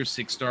Hellblade, Gear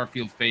 6,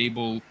 Starfield,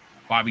 Fable.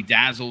 Bobby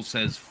Dazzle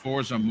says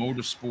Forza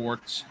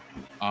Motorsports.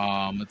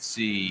 Let's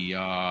see.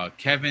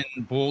 Kevin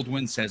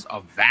Baldwin says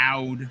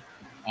Avowed.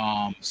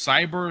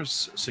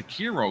 Cybers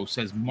Sekiro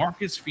says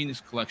Marcus Phoenix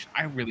Collection.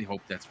 I really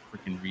hope that's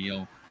freaking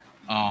real.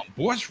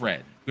 Boss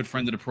Red, good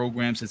friend of the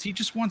program, says he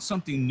just wants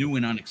something new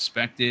and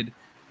unexpected.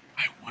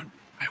 I want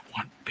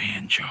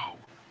Banjo.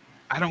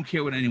 I don't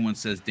care what anyone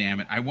says, damn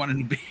it. I want a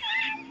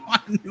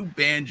new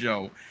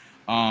Banjo.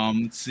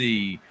 Let's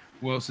see.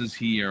 Who else is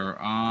here?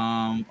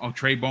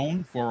 Trey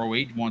Bone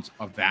 408 wants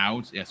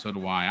Avowed. Yeah, so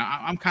do I.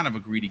 I'm kind of a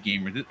greedy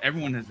gamer.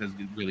 Everyone has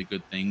really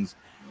good things.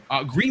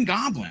 Green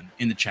Goblin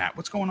in the chat.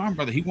 What's going on,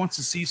 brother? He wants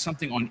to see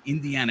something on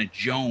Indiana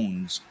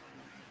Jones.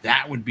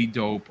 That would be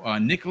dope.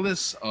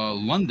 Nicholas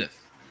Lundith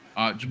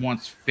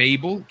wants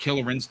Fable,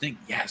 Killer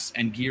Instinct, yes,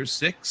 and Gear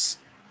 6.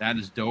 That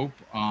is dope.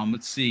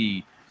 Let's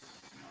see.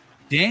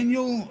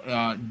 Daniel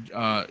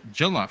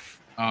Jilluff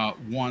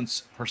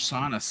wants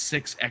Persona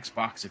 6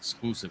 Xbox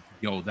exclusive.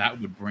 Yo, that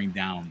would bring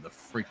down the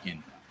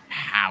freaking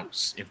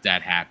house if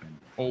that happened.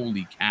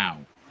 Holy cow.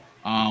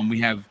 We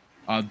have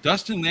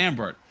Dustin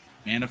Lambert,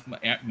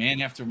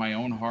 man after my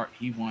own heart.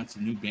 He wants a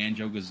new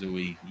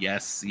Banjo-Kazooie.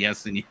 Yes,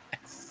 yes, and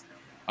yes.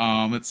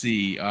 Let's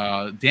see.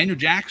 Daniel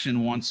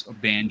Jackson wants a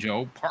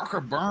Banjo.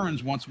 Parker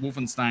Burns wants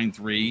Wolfenstein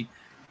 3.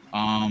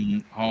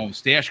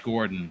 Stash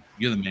Gordon,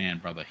 you're the man,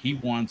 brother. He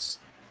wants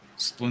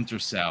Splinter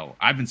Cell.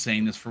 I've been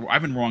saying this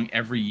I've been wrong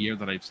every year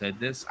that I've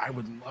said this. I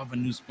would love a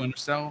new Splinter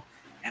Cell,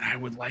 and I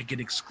would like it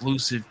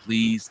exclusive,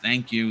 please.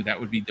 Thank you. That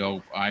would be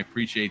dope. I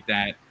appreciate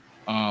that.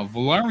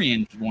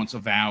 Valerian wants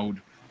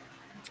Avowed.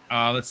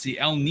 Let's see.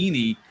 El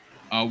Nini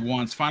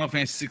wants Final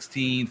Fantasy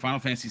 16, Final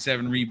Fantasy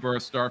 7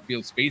 Rebirth,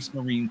 Starfield, Space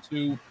Marine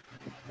 2.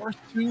 The first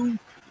two, and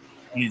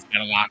he's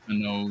got a lot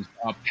on those.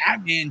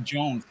 Batman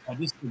Jones. Oh,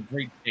 this is a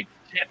great pick.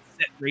 Jet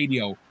Set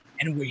Radio.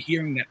 And we're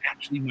hearing that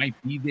actually might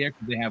be there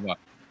because they have a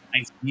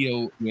nice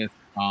deal with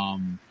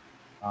Sega.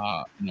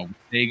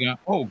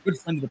 Oh, good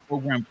friend of the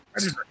program,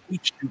 Predator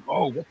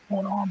H2O. What's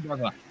going on,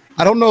 brother?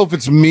 I don't know if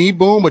it's me,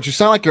 Boom, but you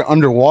sound like you're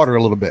underwater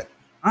a little bit.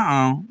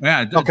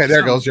 Yeah. Okay, there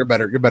it goes. You're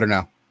better. You're better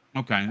now.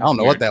 Okay. I don't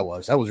know what that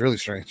was. That was really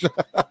strange.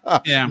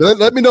 Yeah.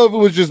 Let me know if it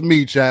was just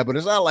me, Chad, but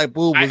it's not like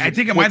Boom. I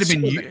think it might have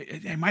been you.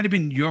 It might have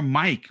been your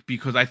mic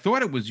because I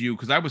thought it was you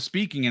because I was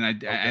speaking and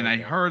I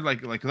heard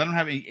like because I don't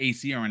have any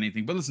AC or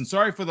anything. But listen,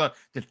 sorry for the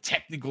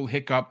technical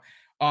hiccup.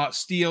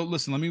 Steele,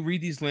 listen, let me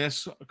read these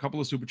last a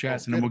couple of super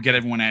chats and then we'll get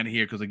everyone out of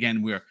here because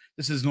again,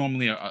 this is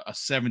normally a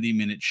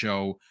 70-minute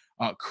show.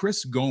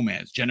 Chris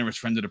Gomez, generous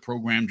friend of the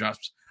program,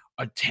 drops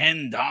a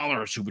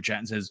 $10 super chat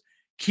and says,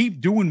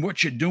 keep doing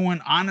what you're doing.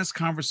 Honest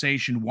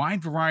conversation,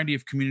 wide variety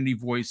of community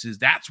voices.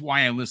 That's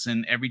why I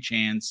listen every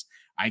chance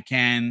I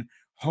can.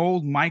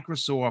 Hold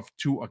Microsoft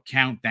to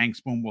account. Thanks,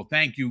 Boom. Well,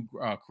 thank you,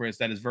 Chris.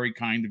 That is very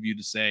kind of you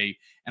to say,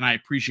 and I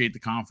appreciate the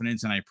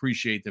confidence and I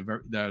appreciate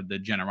the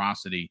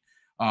generosity.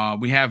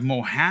 We have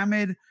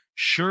Mohammed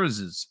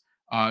Scherzes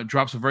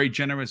drops a very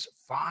generous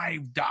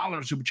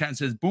 $5 super chat and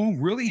says, Boom,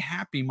 really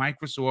happy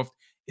Microsoft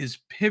is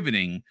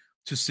pivoting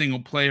to single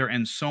player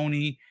and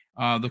Sony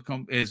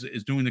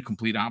is doing the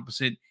complete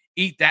opposite.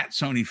 Eat that,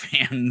 Sony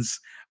fans.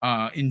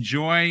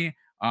 Enjoy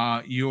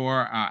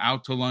your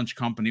out to lunch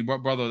company. But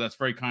brother, that's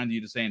very kind of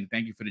you to say, and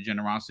thank you for the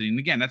generosity. And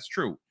again, that's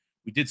true.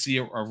 We did see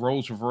a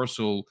roles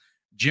reversal.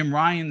 Jim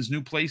Ryan's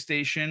new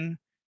PlayStation,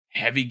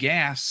 heavy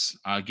gas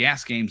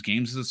games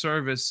as a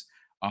service.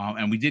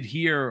 And we did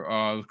hear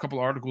a couple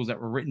articles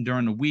that were written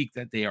during the week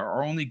that they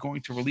are only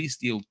going to release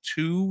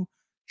 2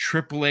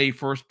 AAA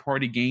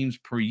first-party games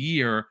per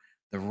year.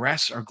 The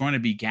rest are going to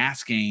be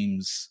gas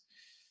games.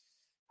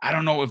 I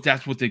don't know if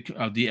that's what the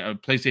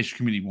PlayStation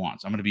community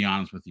wants. I'm going to be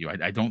honest with you.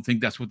 I don't think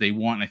that's what they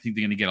want. I think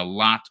they're going to get a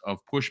lot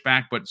of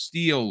pushback. But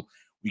still,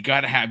 we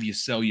got to have you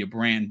sell your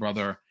brand,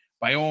 brother.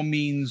 By all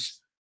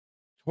means,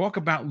 talk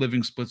about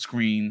Living Split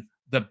Screen,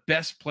 the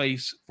best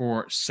place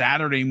for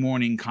Saturday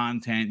morning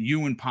content.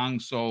 You and Pong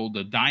Soul,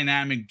 the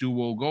dynamic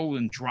duo, go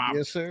and drop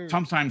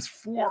sometimes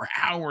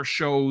 4-hour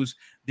shows.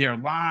 They're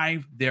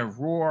live, they're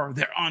raw,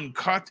 they're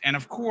uncut, and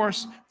of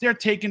course, they're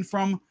taken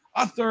from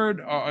a third,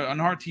 an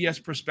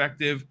RTS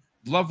perspective.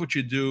 Love what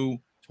you do.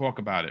 Talk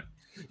about it.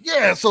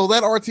 Yeah, so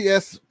that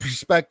RTS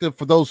perspective,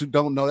 for those who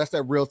don't know, that's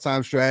that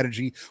real-time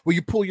strategy where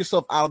you pull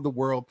yourself out of the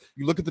world,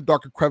 you look at the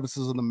darker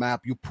crevices on the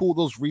map, you pull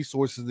those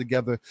resources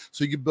together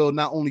so you build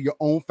not only your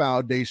own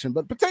foundation,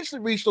 but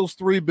potentially reach those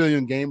 3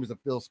 billion gamers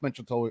that Phil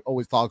Spencer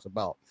always talks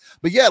about.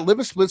 But yeah,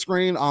 Living Split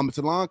Screen, it's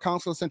a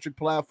non-console-centric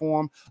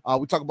platform.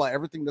 We talk about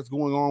everything that's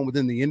going on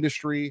within the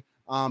industry.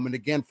 And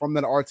again, from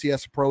that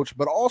RTS approach,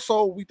 but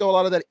also we throw a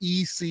lot of that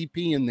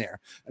ECP in there.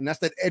 And that's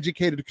that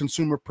educated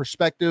consumer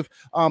perspective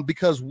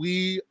because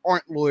we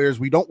aren't lawyers.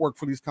 We don't work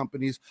for these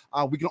companies.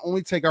 We can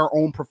only take our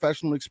own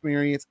professional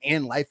experience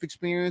and life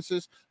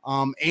experiences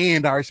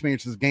and our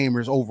experiences as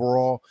gamers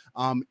overall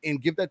and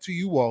give that to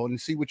you all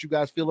and see what you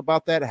guys feel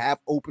about that. Have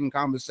open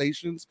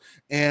conversations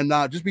and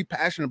just be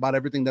passionate about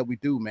everything that we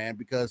do, man,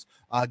 because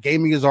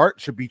gaming is art,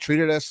 should be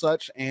treated as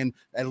such. And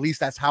at least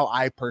that's how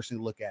I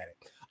personally look at it.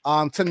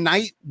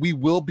 Tonight we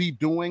will be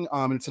doing,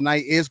 and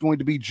tonight is going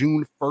to be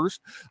June 1st,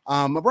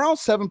 around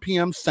 7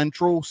 p.m.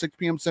 Central, 6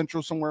 p.m.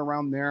 Central, somewhere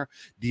around there.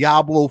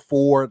 Diablo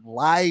 4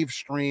 live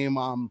stream.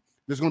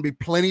 There's going to be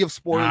plenty of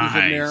spoilers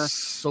in there,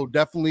 so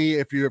definitely,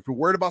 if you're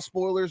worried about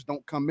spoilers,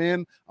 don't come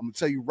in. I'm going to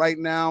tell you right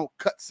now,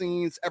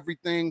 cutscenes,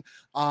 everything.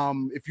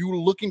 If you're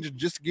looking to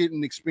just get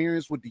an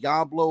experience with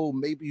Diablo,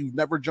 maybe you've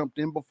never jumped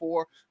in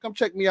before, come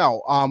check me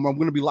out. I'm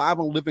going to be live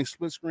on Living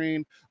Split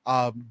Screen,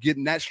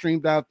 getting that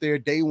streamed out there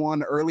day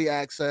one, early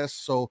access.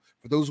 So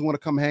for those who want to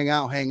come hang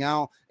out,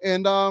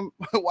 and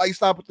while you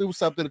stop through,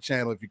 sub to the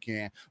channel if you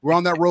can. We're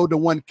on that road to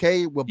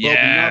 1K. We're building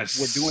up.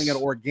 We're doing it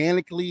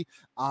organically.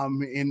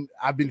 And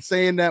I've been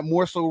saying that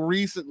more so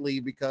recently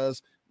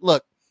because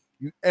look,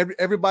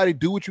 everybody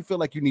do what you feel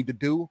like you need to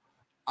do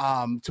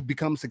to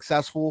become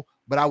successful.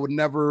 But I would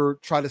never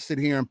try to sit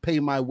here and pay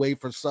my way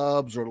for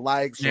subs or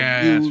likes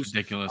or views. That's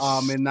ridiculous.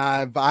 And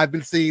I've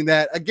been seeing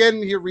that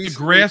again here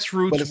recently. The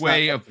grassroots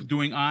way of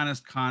doing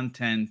honest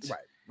content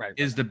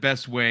is the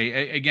best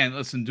way. Again,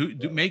 listen,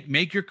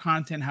 make your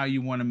content how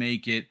you want to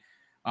make it.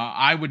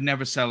 I would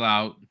never sell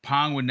out.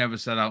 Pong would never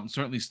sell out, and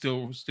certainly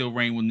Still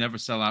Rain will never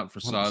sell out for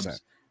 100%.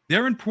 Subs.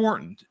 They're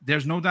important.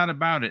 There's no doubt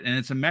about it, and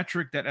it's a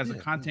metric that, as a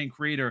content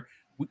creator,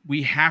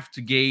 we have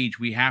to gauge.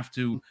 We have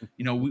to,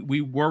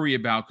 we worry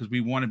about because we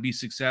want to be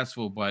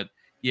successful. But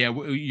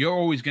you're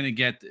always going to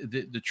get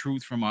the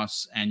truth from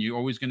us, and you're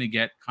always going to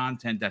get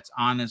content that's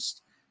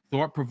honest,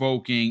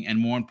 thought-provoking, and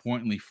more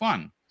importantly,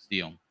 fun.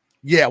 Steele.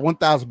 Yeah,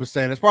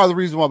 1,000%. It's part of the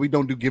reason why we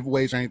don't do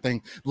giveaways or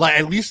anything, like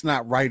at least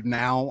not right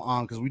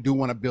now, because we do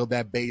want to build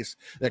that base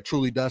that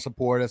truly does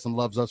support us and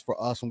loves us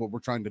for us and what we're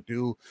trying to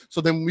do.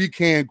 So then we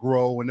can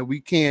grow and then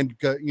we can,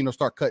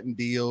 start cutting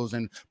deals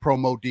and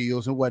promo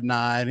deals and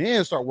whatnot,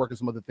 and start working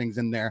some other things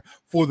in there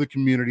for the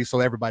community so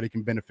everybody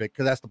can benefit.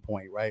 Because that's the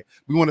point, right?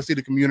 We want to see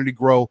the community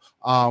grow.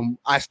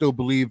 I still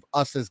believe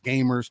us as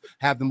gamers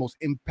have the most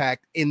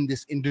impact in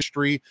this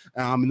industry,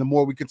 and the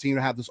more we continue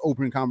to have this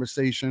open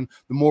conversation,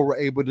 the more we're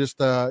able to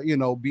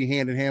be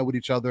hand in hand with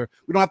each other.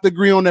 We don't have to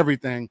agree on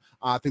everything.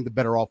 I think the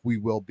better off we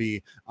will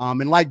be.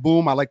 And like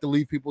Boom, I like to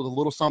leave people with a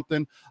little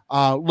something.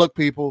 Look,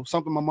 people,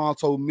 something my mom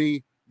told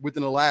me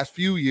within the last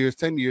few years,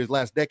 10 years,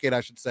 last decade,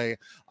 I should say.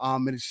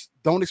 And it's,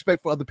 don't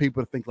expect for other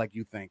people to think like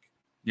you think.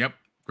 Yep.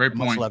 Great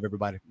point. Much love,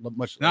 everybody.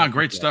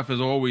 Great stuff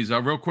as always.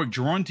 Real quick,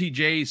 Jerron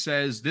TJ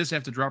says this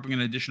after dropping an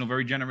additional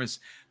very generous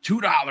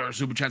 $2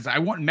 super chat. I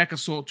want Mecha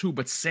Soul too,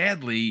 but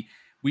sadly,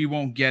 we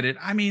won't get it.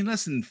 I mean,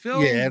 listen,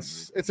 Phil. Yeah,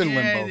 it's in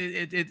limbo.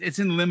 It's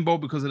in limbo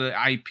because of the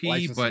IP.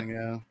 Licensing, but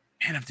man,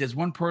 if there's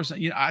one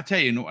person, I tell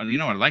you, what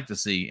I'd like to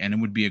see, and it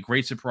would be a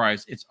great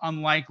surprise. It's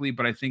unlikely,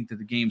 but I think that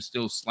the game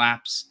still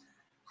slaps.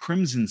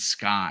 Crimson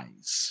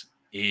Skies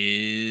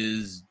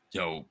is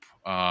dope.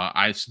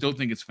 I still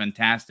think it's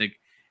fantastic,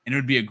 and it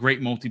would be a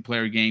great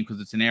multiplayer game because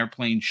it's an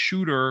airplane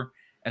shooter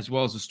as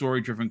well as the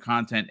story-driven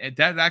content.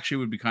 That actually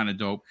would be kind of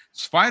dope.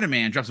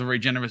 Spider-Man drops a very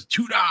generous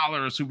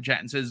 $2 super chat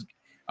and says,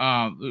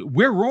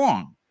 we're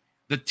wrong.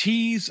 The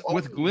tease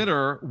with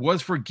glitter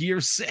was for Gear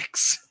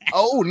 6.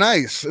 Oh,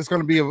 nice. It's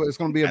going to be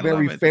a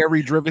very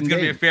fairy driven. It's going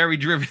to be a fairy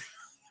driven.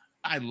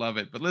 I love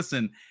it. But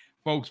listen,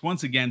 folks,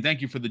 once again, thank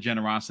you for the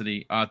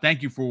generosity.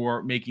 Thank you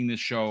for making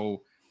this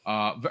show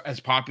as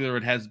popular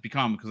it has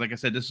become. Because like I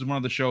said, this is one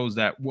of the shows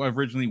that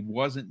originally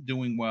wasn't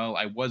doing well.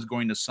 I was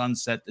going to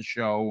sunset the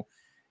show.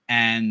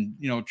 And,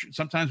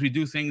 sometimes we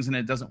do things and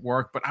it doesn't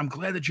work. But I'm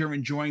glad that you're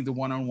enjoying the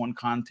one-on-one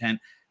content.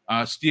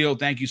 Steele,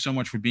 thank you so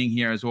much for being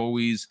here as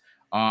always.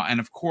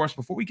 And of course,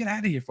 before we get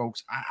out of here,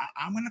 folks,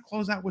 I'm going to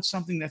close out with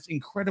something that's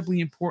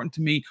incredibly important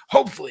to me.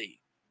 Hopefully,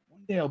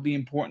 one day it'll be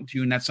important to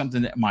you. And that's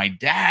something that my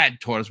dad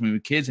taught us when we were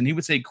kids. And he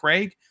would say,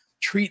 Craig,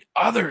 treat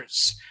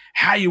others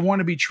how you want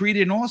to be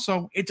treated. And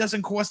also, it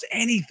doesn't cost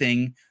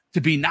anything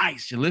to be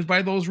nice. You live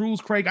by those rules,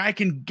 Craig. I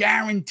can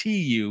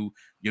guarantee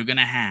you're going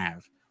to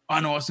have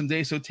an awesome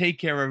day. So take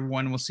care,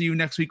 everyone. We'll see you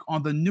next week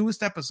on the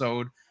newest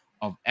episode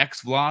of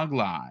X Vlog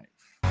Live.